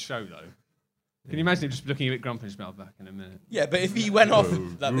mid-show, though. Can you imagine him just looking a bit grumpy and just be, "I'll be back in a minute"? Yeah, but if he went off,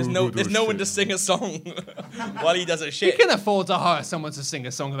 like, there's no one to sing a song while he does a He shit. can afford to hire someone to sing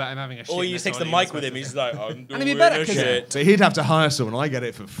a song about him having a shit. Or he just takes the mic with him. He's like, I'm doing he'd be better a 'cause- shit. So he'd have to hire someone. I get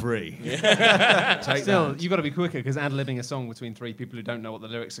it for free. Take Still, that. you've got to be quicker because ad-libbing a song between three people who don't know what the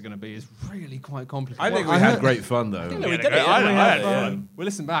lyrics are going to be is really quite complicated. I think Well, we I had heard- great fun though. We did it. I had Yeah. fun. We'll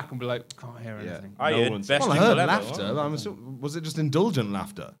listen back and be like, can't hear anything. I No heard one's- best Well, I jingle heard ever. laughter. Was it just indulgent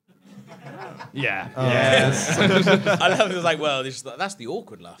laughter? Yeah. Yes. I love it. Was like, well, that's the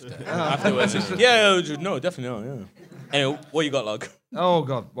awkward laughter. Afterwards, it's, no, definitely not. Yeah. Anyway, what you got, Log? Oh,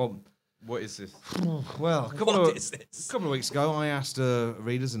 God. Well, What is this? a couple What of is this? couple of weeks ago, I asked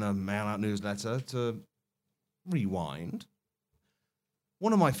readers in a mail-out newsletter to rewind.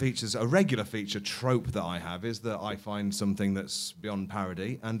 One of my features, a regular feature trope that I have, is that I find something that's beyond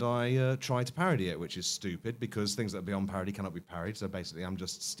parody and I try to parody it, which is stupid because things that are beyond parody cannot be parodied. So basically, I'm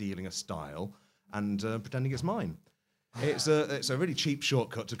just stealing a style and pretending it's mine. It's a really cheap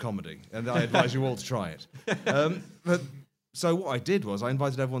shortcut to comedy, and I advise you all to try it. So what I did was I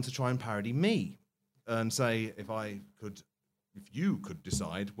invited everyone to try and parody me and say if you could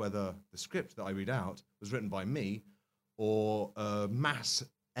decide whether the script that I read out was written by me or a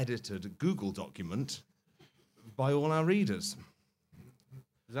mass-edited Google document by all our readers.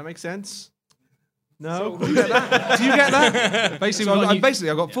 Does that make sense? No. Do you get that? Basically,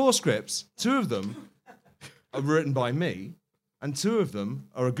 I've got 4 scripts. 2 of them are written by me, and 2 of them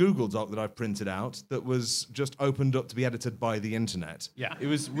are a Google doc that I've printed out that was just opened up to be edited by the internet. yeah. It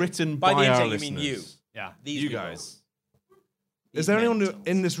was written By by, the our internet, you mean listeners. you. Yeah. These You people. guys. Is there anyone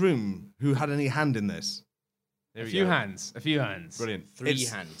in this room who had any hand in this? A few hands. Brilliant. Three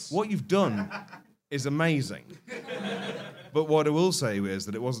hands. What you've done is amazing. But what I will say is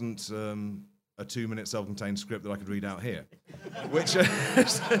that it wasn't a 2-minute self-contained script that I could read out here, which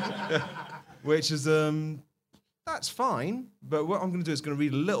is that's fine. But what I'm going to do is going to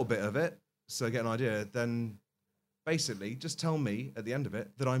read a little bit of it, so I get an idea. Then, basically, just tell me at the end of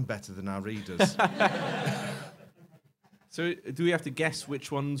it that I'm better than our readers. So, do we have to guess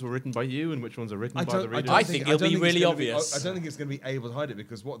which ones were written by you and which ones are written by the readers? I think it'll be really obvious. I don't think it's going to be able to hide it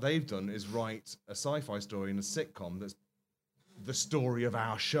because what they've done is write a sci-fi story in a sitcom that's the story of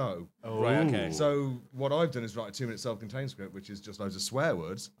our show. Right, okay. So what I've done is write a 2-minute self-contained script, which is just loads of swear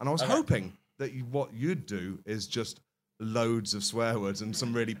words, and I was hoping that what you'd do is just loads of swear words and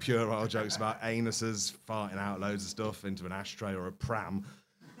some really puerile jokes about anuses farting out loads of stuff into an ashtray or a pram.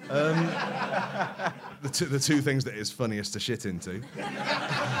 The two things that is funniest to shit into.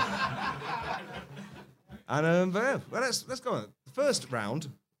 And but yeah, well, let's go on. The first round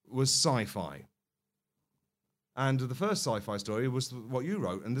was sci-fi. And the first sci-fi story was what you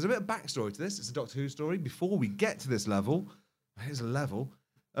wrote. And there's a bit of backstory to this. It's a Doctor Who story. Before we get to this level, here's a level.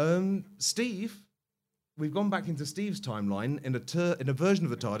 Steve, we've gone back into Steve's timeline in a version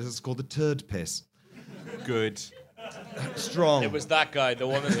of the TARDIS that's called the Turd Piss. Good. Strong. It was that guy, the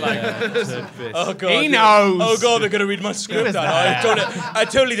one that's like, oh god, He knows. Oh god, they're gonna read my script. I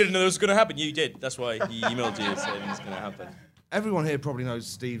totally didn't know this was gonna happen. You did. That's why he emailed you saying it's gonna happen. Everyone here probably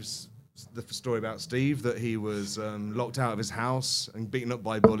knows the story about Steve, that he was locked out of his house and beaten up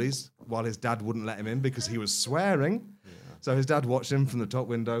by bullies while his dad wouldn't let him in because he was swearing. So his dad watched him from the top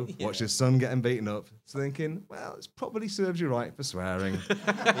window, watched his son getting beaten up, so thinking, well, it's probably serves you right for swearing.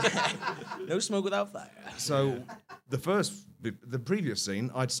 No smoke without fire. So the previous scene,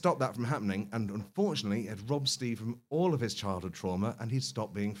 I'd stopped that from happening, and unfortunately, it robbed Steve from all of his childhood trauma, and he'd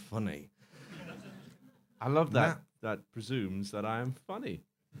stopped being funny. I love that. That presumes that I am funny,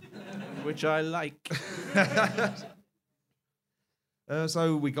 which I like.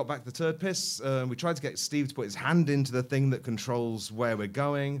 So we got back to the Turd Piss. We tried to get Steve to put his hand into the thing that controls where we're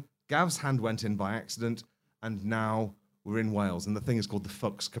going. Gav's hand went in by accident, and now we're in Wales, and the thing is called the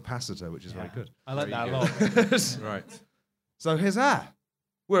Flux Capacitor, which is very good. I like that a lot. Right. So here's that.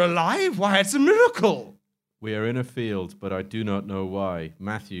 We're alive? Why, it's a miracle. We are in a field, but I do not know why.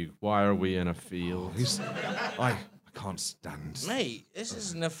 Matthew, why are we in a field? I can't stand. Mate, this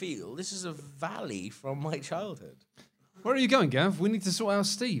isn't a field. This is a valley from my childhood. Where are you going, Gav? We need to sort out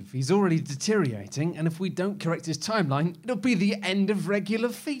Steve. He's already deteriorating, and if we don't correct his timeline, it'll be the end of regular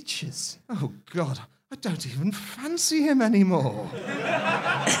features. Oh, God. I don't even fancy him anymore.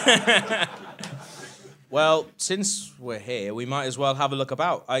 Well, since we're here, we might as well have a look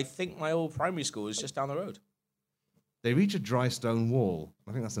about. I think my old primary school is just down the road. They reach a dry stone wall.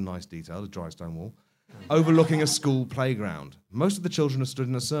 I think that's a nice detail, a dry stone wall. Overlooking a school playground. Most of the children are stood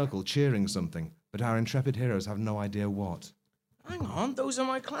in a circle, cheering something, but our intrepid heroes have no idea what. Hang on, those are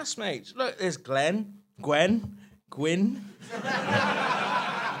my classmates. Look, there's Gwen.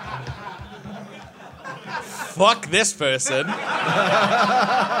 Fuck this person.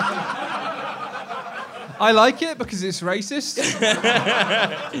 I like it because it's racist.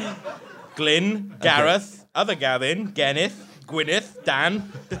 Glyn, Gareth, other Gavin, Gwyneth,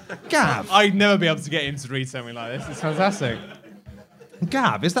 Dan. Gav! I'd never be able to get him to read something like this. It's fantastic.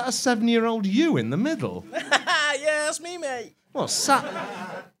 Gav, is that a 7-year-old you in the middle? Yeah, that's me, mate. What, sat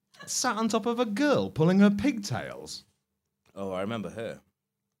on top of a girl pulling her pigtails? Oh, I remember her.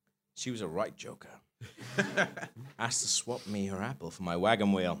 She was a right joker. Asked to swap me her apple for my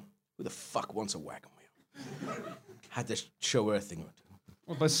wagon wheel. Who the fuck wants a wagon wheel? Had to show her a thing or two.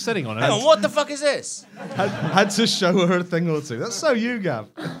 Well, by sitting on it. Hang on, what the fuck is this? Had to show her a thing or two. That's so you, Gav.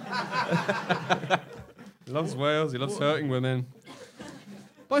 He loves whales, he loves hurting women.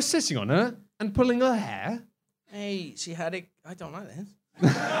 By sitting on her and pulling her hair. Hey, she had it. I don't like this.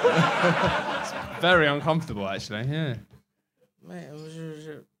 Very uncomfortable, actually, yeah. Mate,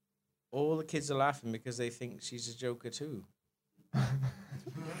 all the kids are laughing because they think she's a joker too.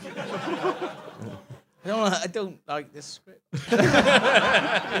 I don't like this script.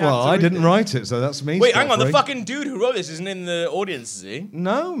 Well, I didn't write it, so that's me. Wait, hang on. The scot-free. fucking dude who wrote this isn't in the audience, is he?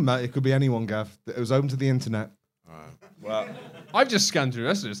 No, mate, it could be anyone, Gav. It was open to the internet. Well, I've just scanned through the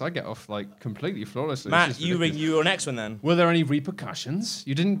rest of this. I get off like completely flawlessly. It's Matt, just you ridiculous. your next one then. Were there any repercussions?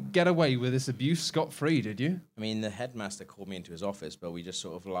 You didn't get away with this abuse scot-free, did you? I mean, the headmaster called me into his office, but we just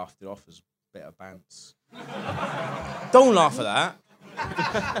sort of laughed it off as a bit of bounce. Don't laugh at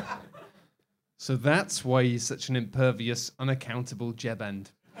that. So that's why he's such an impervious, unaccountable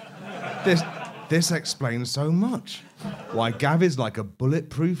jeb-end. This explains so much. Why Gav is like a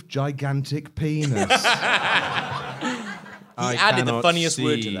bulletproof, gigantic penis. He added the cannot funniest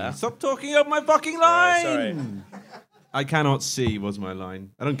word to that. Stop talking up my fucking line! Sorry. I cannot see was my line.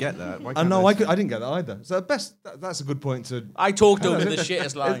 I don't get that. Why can't No, I see? didn't get that either. So that's a good point to... I talked over the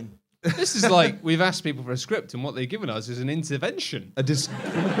shittest line. This is like we've asked people for a script, and what they've given us is an intervention. a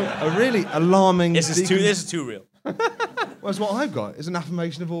really alarming... This is too real. Whereas what I've got is an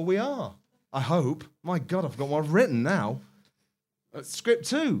affirmation of all we are. I hope. My God, I've got what I've written now. Script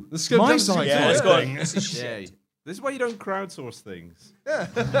 2. The script My doesn't- side. Yeah, let's go on. This is Yeah. shit. This is why you don't crowdsource things. Yeah.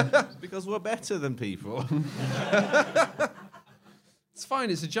 Because we're better than people. It's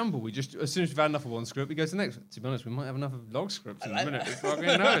fine, it's a jumble. We just, as soon as we've had enough of one script, we go to the next. To be honest, we might have enough of log scripts in a minute. Who fucking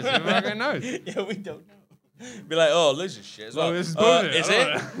knows? Who fucking knows? Yeah, we don't know. Be like, oh, this is shit as well. Oh, this is bullshit. Is I it?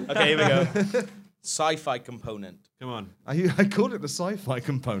 don't Okay, here we go. Sci-fi component. Come on. I called it the sci-fi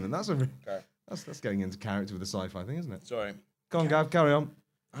component. That's Okay. that's getting into character with the sci-fi thing, isn't it? Sorry. Go on, Gav, carry on.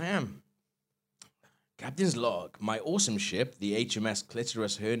 I am. Captain's log. My awesome ship, the HMS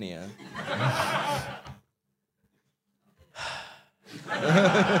Clitoris Hernia.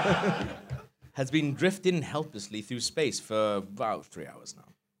 has been drifting helplessly through space for about 3 hours now.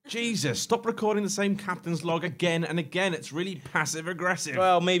 Jesus, stop recording the same captain's log again and again. It's really passive aggressive.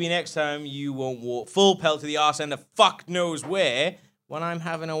 Well, maybe next time you won't walk full pelt to the arse end of fuck knows where when I'm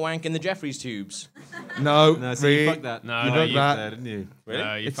having a wank in the Jeffries tubes. No, No, so you fucked that. No, You no, got you that. There, didn't you?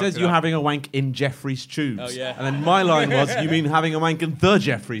 Really? It says you're having a wank in Jeffries tubes. Oh, yeah. And then my line was, you mean having a wank in the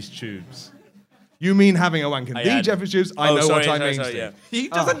Jeffries tubes? You mean having a wank in the had- Jeffrey Tubes? I know what I mean, sorry, Steve. yeah. He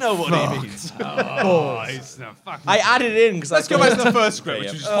doesn't know what he means. Oh, it's no fucking. I added it in because Let's go back to the first script,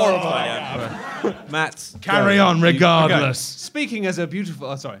 Yeah, which yeah. was horrible. Matt, Carry go. on, regardless. Speaking as a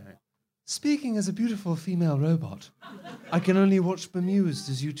beautiful, Speaking as a beautiful female robot, I can only watch bemused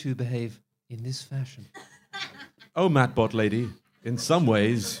as you two behave in this fashion. Oh, Matt Bot Lady, in some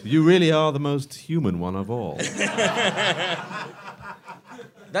ways, you really are the most human one of all.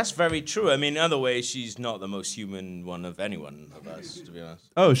 That's very true. I mean, in other ways, she's not the most human one of anyone of us, to be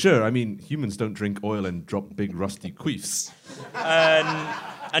honest. Oh, sure. I mean, humans don't drink oil and drop big rusty queefs.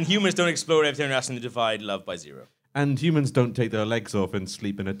 And humans don't explore everything else in the divide love by zero. And humans don't take their legs off and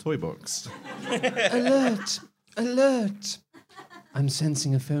sleep in a toy box. Alert! Alert! I'm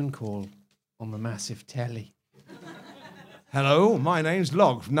sensing a phone call on the massive telly. Hello, my name's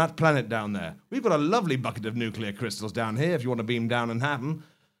Log from that planet down there. We've got a lovely bucket of nuclear crystals down here if you want to beam down and have them.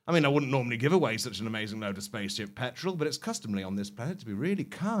 I mean, I wouldn't normally give away such an amazing load of spaceship petrol, but it's customary on this planet to be really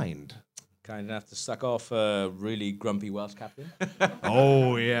kind. Kind enough to suck off a really grumpy Welsh captain.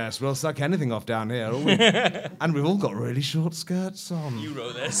 Oh, yes, we'll suck anything off down here. And we've all got really short skirts on. You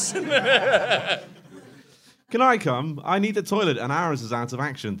wrote this. Can I come? I need the toilet and ours is out of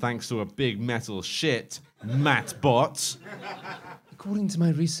action thanks to a big metal shit, Mattbot. According to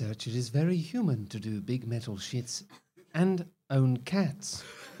my research, it is very human to do big metal shits and own cats.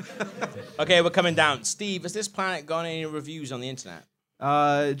 Okay, we're coming down. Steve, has this planet got any reviews on the internet?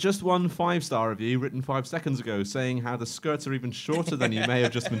 Just one 5-star review written 5 seconds ago saying how the skirts are even shorter than you may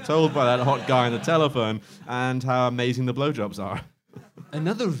have just been told by that hot guy on the telephone and how amazing the blowjobs are.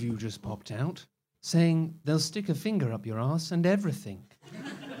 Another review just popped out saying they'll stick a finger up your ass and everything.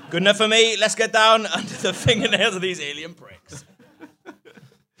 Good enough for me. Let's get down under the fingernails of these alien pricks.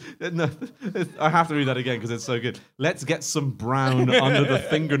 No, I have to read that again because it's so good. Let's get some brown under the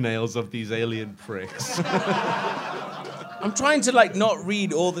fingernails of these alien pricks. I'm trying to not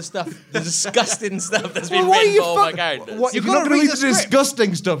read all the stuff, the disgusting stuff that's been Well, why are written you for all my characters. What, if you're not going to read the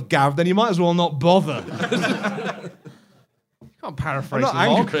disgusting stuff, Gav, then you might as well not bother. You can't paraphrase I'm not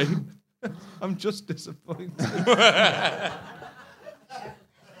Log. angry. I'm just disappointed.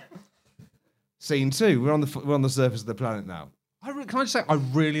 Scene 2. We're on the surface of the planet now. Can I just say, I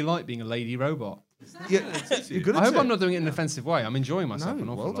really like being a lady robot. Yeah, you're good at I hope it. I'm not doing it in an offensive way. I'm enjoying myself an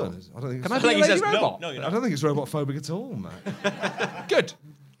No, awful well lot. done. I don't think Can I it's, be a He lady says, robot? no, you're I not. don't think it's robot phobic at all, mate. Good.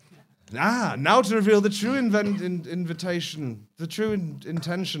 Now to reveal the true invitation, the true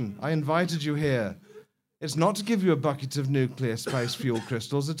intention. I invited you here. It's not to give you a bucket of nuclear space fuel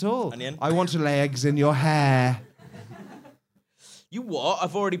crystals at all. Onion? I want to lay eggs in your hair. You what?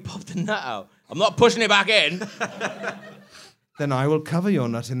 I've already popped the nut out. I'm not pushing it back in. Then I will cover your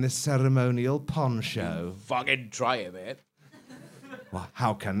nut in this ceremonial poncho. Fucking try it, mate. Well,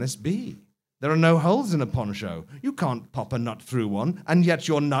 how can this be? There are no holes in a poncho. You can't pop a nut through one, and yet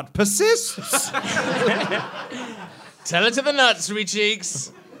your nut persists. Tell it to the nuts, sweet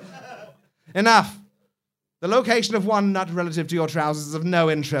cheeks. Enough. The location of one nut relative to your trousers is of no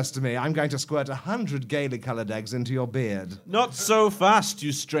interest to me. I'm going to squirt 100 gaily coloured eggs into your beard. Not so fast,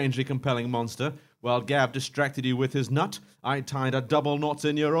 you strangely compelling monster. While Gav distracted you with his nut, I tied a double knot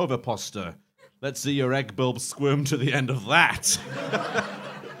in your overposter. Let's see your egg bulb squirm to the end of that.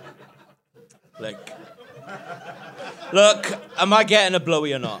 Look, am I getting a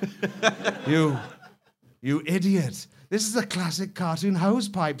blowy or not? You idiot. This is a classic cartoon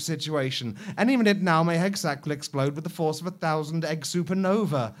hosepipe situation. Any minute now, my egg sac will explode with the force of 1,000 egg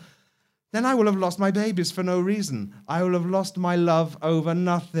supernova. Then I will have lost my babies for no reason. I will have lost my love over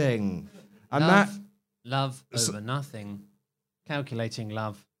nothing. And Love over nothing. Calculating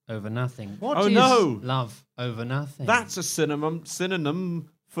love over nothing. What Oh, is no. love over nothing? That's a synonym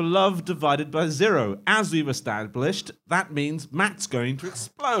for love divided by 0. As we've established, that means Matt's going to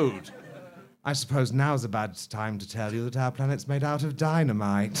explode. I suppose now's a bad time to tell you that our planet's made out of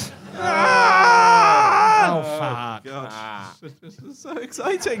dynamite. Oh, fuck. God, this is so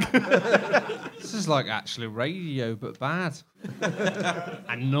exciting. This is like actually radio, but bad.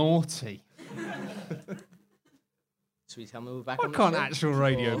 And naughty. Should we tell me we're back Why on the can't show? actual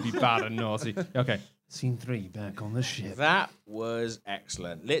radio be bad and naughty? Okay. Scene 3, back on the ship. That was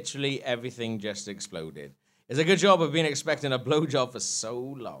excellent. Literally everything just exploded. It's a good job I've been expecting a blowjob for so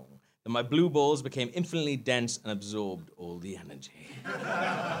long that my blue balls became infinitely dense and absorbed all the energy.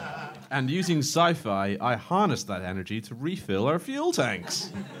 And using sci-fi, I harnessed that energy to refill our fuel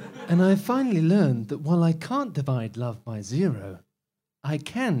tanks. And I finally learned that while I can't divide love by 0, I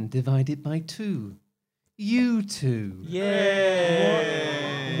can divide it by 2. You two.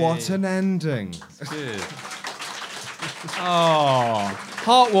 Yay! What an ending. Good. Oh,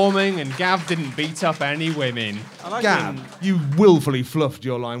 heartwarming, and Gav didn't beat up any women. Gab, you willfully fluffed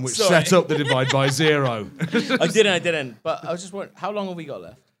your line, which Sorry. set up the divide by 0. I didn't. But I was just wondering, how long have we got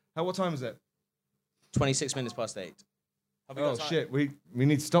left? What time is it? 26 minutes past 8. Have we got Oh, time? shit. We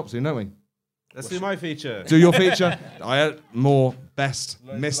need to stop soon, don't we? Let's do my feature. Do your feature. I had more, best,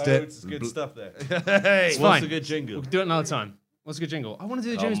 missed Loads it. of good stuff there. Hey. What's fine. a good jingle? We'll do it another time. What's a good jingle? I want to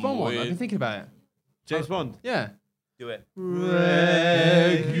do the James Bond one. I've been thinking about it. James Bond. Yeah. Do it.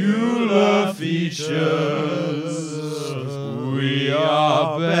 Regular features. We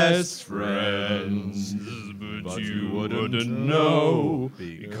are best friends, but you wouldn't know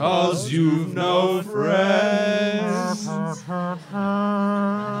because you've no friends.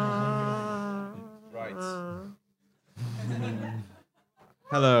 Right.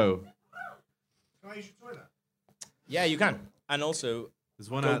 Hello. Yeah, you can. And also, There's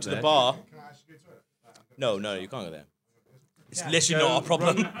one go out to there. the bar. No, you can't go there. It's literally not a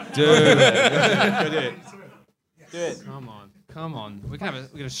problem. Do it. Come on. We're gonna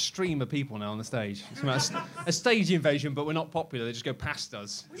have a stream of people now on the stage. It's about a stage invasion, but we're not popular. They just go past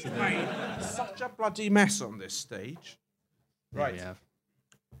us. Such a bloody mess on this stage. Right. Yeah.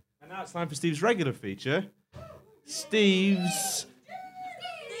 And now it's time for Steve's regular feature. Steve,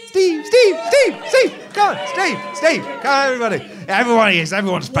 Come on, Steve, come on, everybody.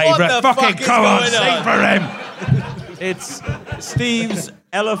 Everyone's favourite. the Fucking fuck is come on, going sing on? for him. It's Steve's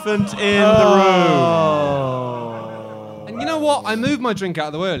elephant in the room. And you know what? I moved my drink out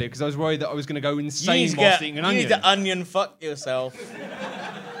of the way earlier because I was worried that I was going to go You insane whilst eating an you onion. need to onion fuck yourself.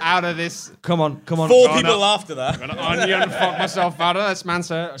 Out of this. Come on. Four people after that. I'm gonna onion fuck myself out of this, man,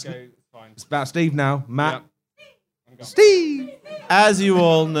 sir. Okay, fine. It's about Steve now. Matt. Yep. Steve. As you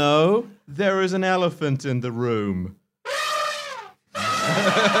all know, there is an elephant in the room.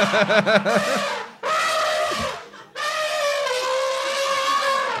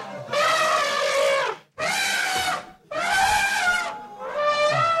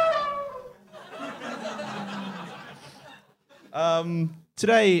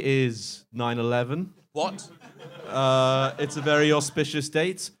 Today is 9/11. What? It's a very auspicious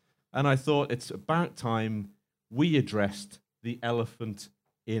date, and I thought it's about time we addressed the elephant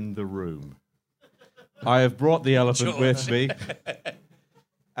in the room. I have brought the elephant with me,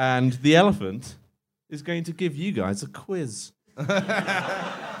 and the elephant is going to give you guys a quiz.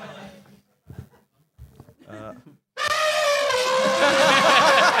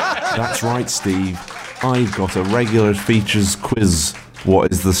 That's right, Steve. I've got a regular features quiz.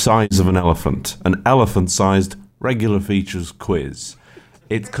 What is the size of an elephant? An elephant-sized regular features quiz.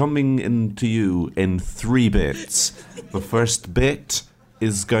 It's coming into you in 3 bits. The first bit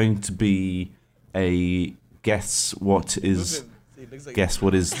is going to be a guess what is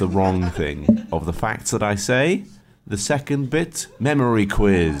the wrong thing of the facts that I say. The second bit, memory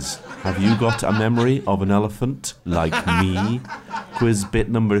quiz. Have you got a memory of an elephant like me? Quiz bit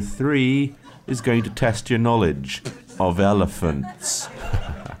number 3 is going to test your knowledge of elephants.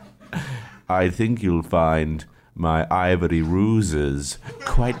 I think you'll find my ivory ruses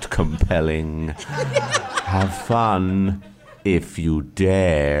quite compelling. Have fun if you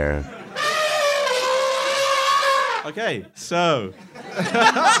dare. Okay, so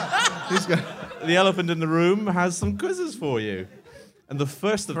the elephant in the room has some quizzes for you, and the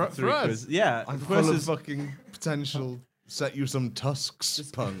first of the 3 us? quizzes, yeah, I'm the full first of is fucking potential set you some tusks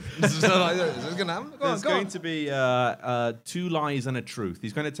pun. Is this going to happen? there's going to be 2 lies and a truth.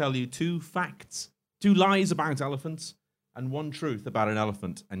 He's going to tell you 2 facts, 2 lies about elephants, and 1 truth about an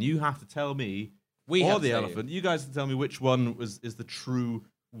elephant, and you have to tell me or the elephant. You guys have to tell me which one is the true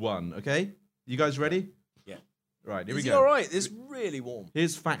one. Okay, you guys ready? Yeah. Right, here we Is go. he all right? It's really warm.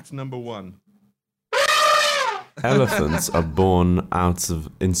 Here's fact number 1. Elephants are born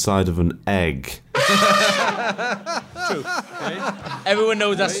inside of an egg. True. Everyone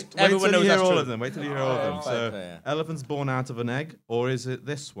knows that's. Wait Everyone till knows you hear that's all true. of them. Wait till you hear all of them. So, yeah. elephants born out of an egg, or is it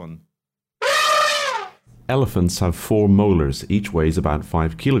this one? Elephants have 4 molars, each weighs about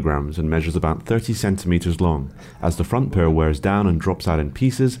 5 kilograms and measures about 30 centimeters long. As the front pair wears down and drops out in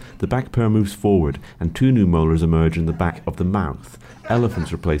pieces, the back pair moves forward and 2 new molars emerge in the back of the mouth.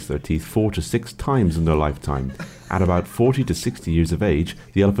 Elephants replace their teeth 4 to 6 times in their lifetime. At about 40 to 60 years of age,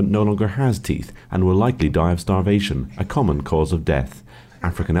 the elephant no longer has teeth and will likely die of starvation, a common cause of death.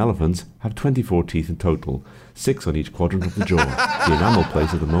 African elephants have 24 teeth in total, 6 on each quadrant of the jaw. The enamel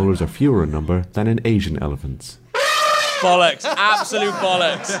plates of the molars are fewer in number than in Asian elephants. Bollocks. Absolute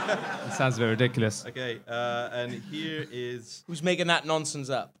bollocks. It sounds very ridiculous. Okay, and here is Who's making that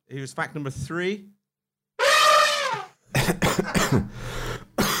nonsense up? here's fact number 3.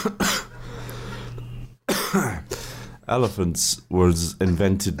 Elephants was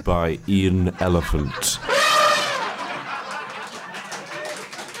invented by Ian Elephant.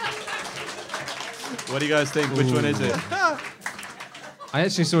 What do you guys think? Which one is it? I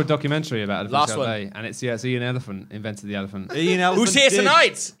actually saw a documentary about elephants Last the other one. day, and it's Ian Elephant invented the elephant. Ian Elephant. Who's here did-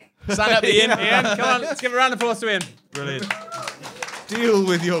 tonight? Stand up, Ian. Ian, come on. Let's give a round of applause to Ian. Brilliant. Deal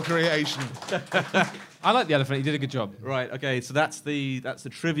with your creation. I like the elephant. He did a good job. Right. Okay. So that's the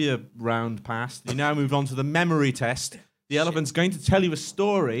trivia round passed. You now move on to the memory test. The elephant's going to tell you a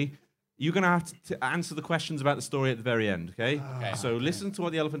story. You're going to have to answer the questions about the story at the very end. Okay. So listen to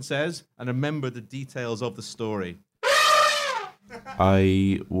what the elephant says and remember the details of the story.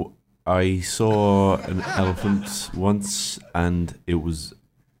 I saw an elephant once, and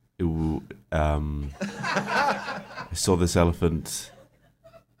I saw this elephant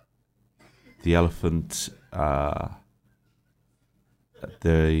the elephant.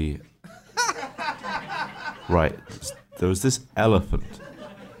 Right. There was this elephant.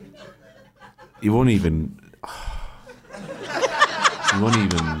 You won't even.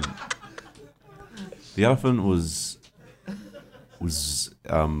 The elephant was.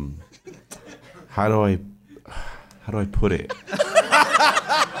 How do I put it?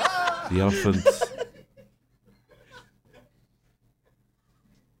 The elephant.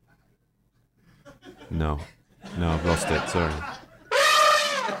 No, I've lost it. Sorry.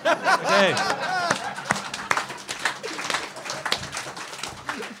 Okay.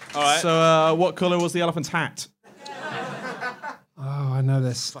 All right. So, what colour was the elephant's hat? Oh, I know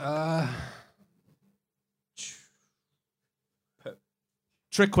this.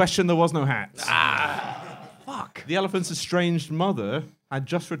 Trick question, there was no hat. Fuck. The elephant's estranged mother had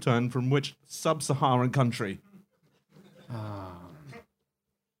just returned from which sub-Saharan country?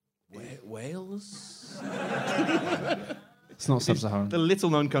 Wales? It's not sub-Saharan. The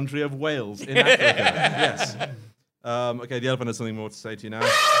little-known country of Wales in Africa. Yes. Okay, the elephant has something more to say to you now.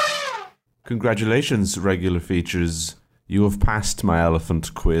 Congratulations, regular features. You have passed my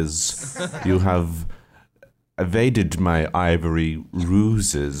elephant quiz. You have evaded my ivory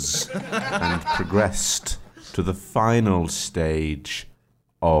ruses and progressed to the final stage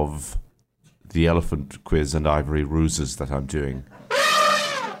of the elephant quiz and ivory ruses that I'm doing.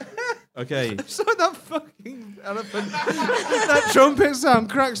 Okay. So that fucking elephant, that trumpet sound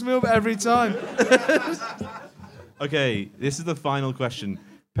cracks me up every time. Okay, this is the final question.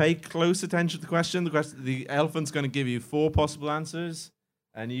 Pay close attention to the question. The elephant's going to give you 4 possible answers,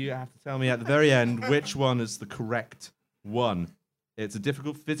 and you have to tell me at the very end which one is the correct one. It's a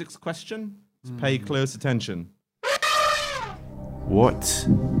difficult physics question, so pay close attention. What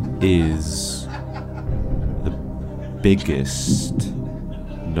is the biggest,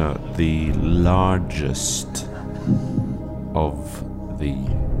 no, the largest of the...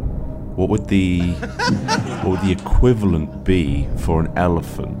 What would the equivalent be for an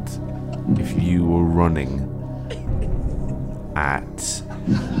elephant if you were running at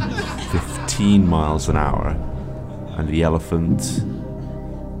 15 miles an hour and the elephant,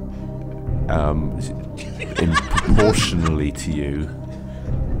 in proportionally to you,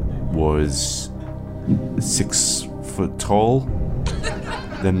 was 6 foot tall?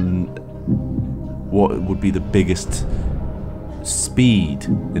 Then what would be the biggest speed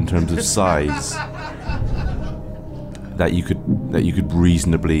in terms of size that you could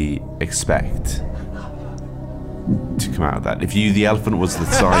reasonably expect to come out of that? If the elephant was the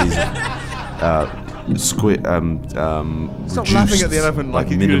size Stop laughing at the elephant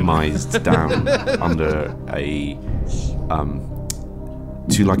like it minimized down under a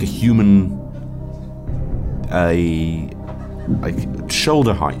to like a human like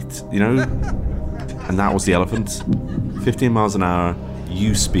shoulder height, you know, and that was the elephant. 15 miles an hour,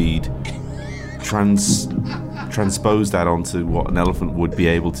 U speed, transpose that onto what an elephant would be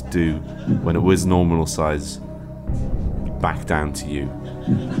able to do when it was normal size, back down to you.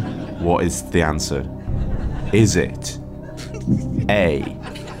 What is the answer? Is it A,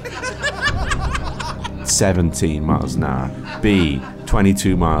 17 miles an hour, B,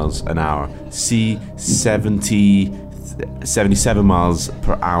 22 miles an hour, C, 77 miles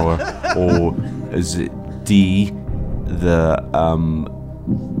per hour, or is it D, the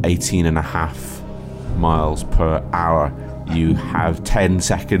 18.5 miles per hour? You have 10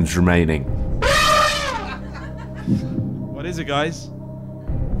 seconds remaining. What is it, guys?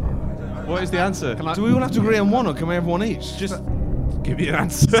 What is the answer? Do we all have to agree on one, or can we have one each? Just give me an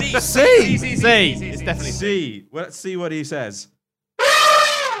answer. C. It's definitely C. Well, let's see what he says.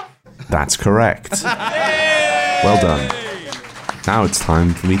 That's correct. Well done. Now it's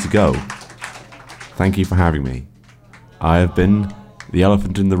time for me to go. Thank you for having me. I have been the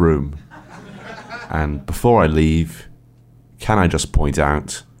elephant in the room. And before I leave, can I just point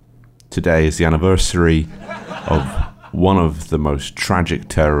out, today is the anniversary of one of the most tragic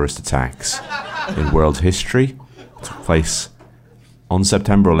terrorist attacks in world history. It took place on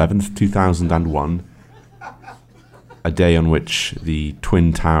September 11th, 2001, a day on which the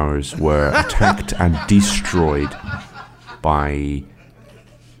Twin Towers were attacked and destroyed by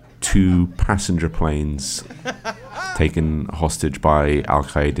 2 passenger planes taken hostage by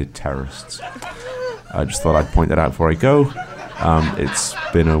Al-Qaeda terrorists. I just thought I'd point that out before I go. It's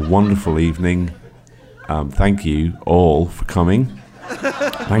been a wonderful evening. Thank you all for coming.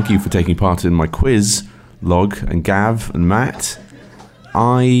 Thank you for taking part in my quiz, Log and Gav and Matt.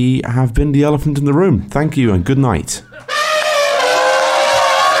 I have been the elephant in the room. Thank you and good night.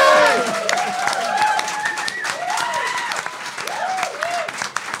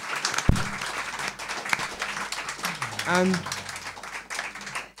 And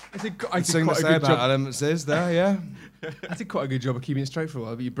I did the quite thing to a say good about job. elements is there, yeah. I did quite a good job of keeping it straight for a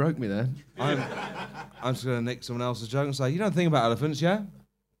while, but you broke me there. I'm just going to nick someone else's joke and say, you don't think about elephants, yeah?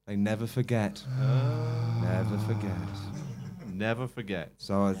 They never forget. Never forget. Never forget.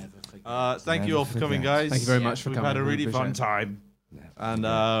 So Thank you all for coming, forget. guys. Thank you very much for We've coming. had a We really fun appreciate time. And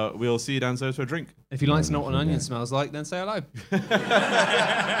we'll see you downstairs for a drink. If you'd like to know what an onion smells like, then say hello.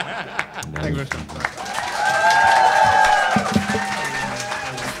 Thank you very much.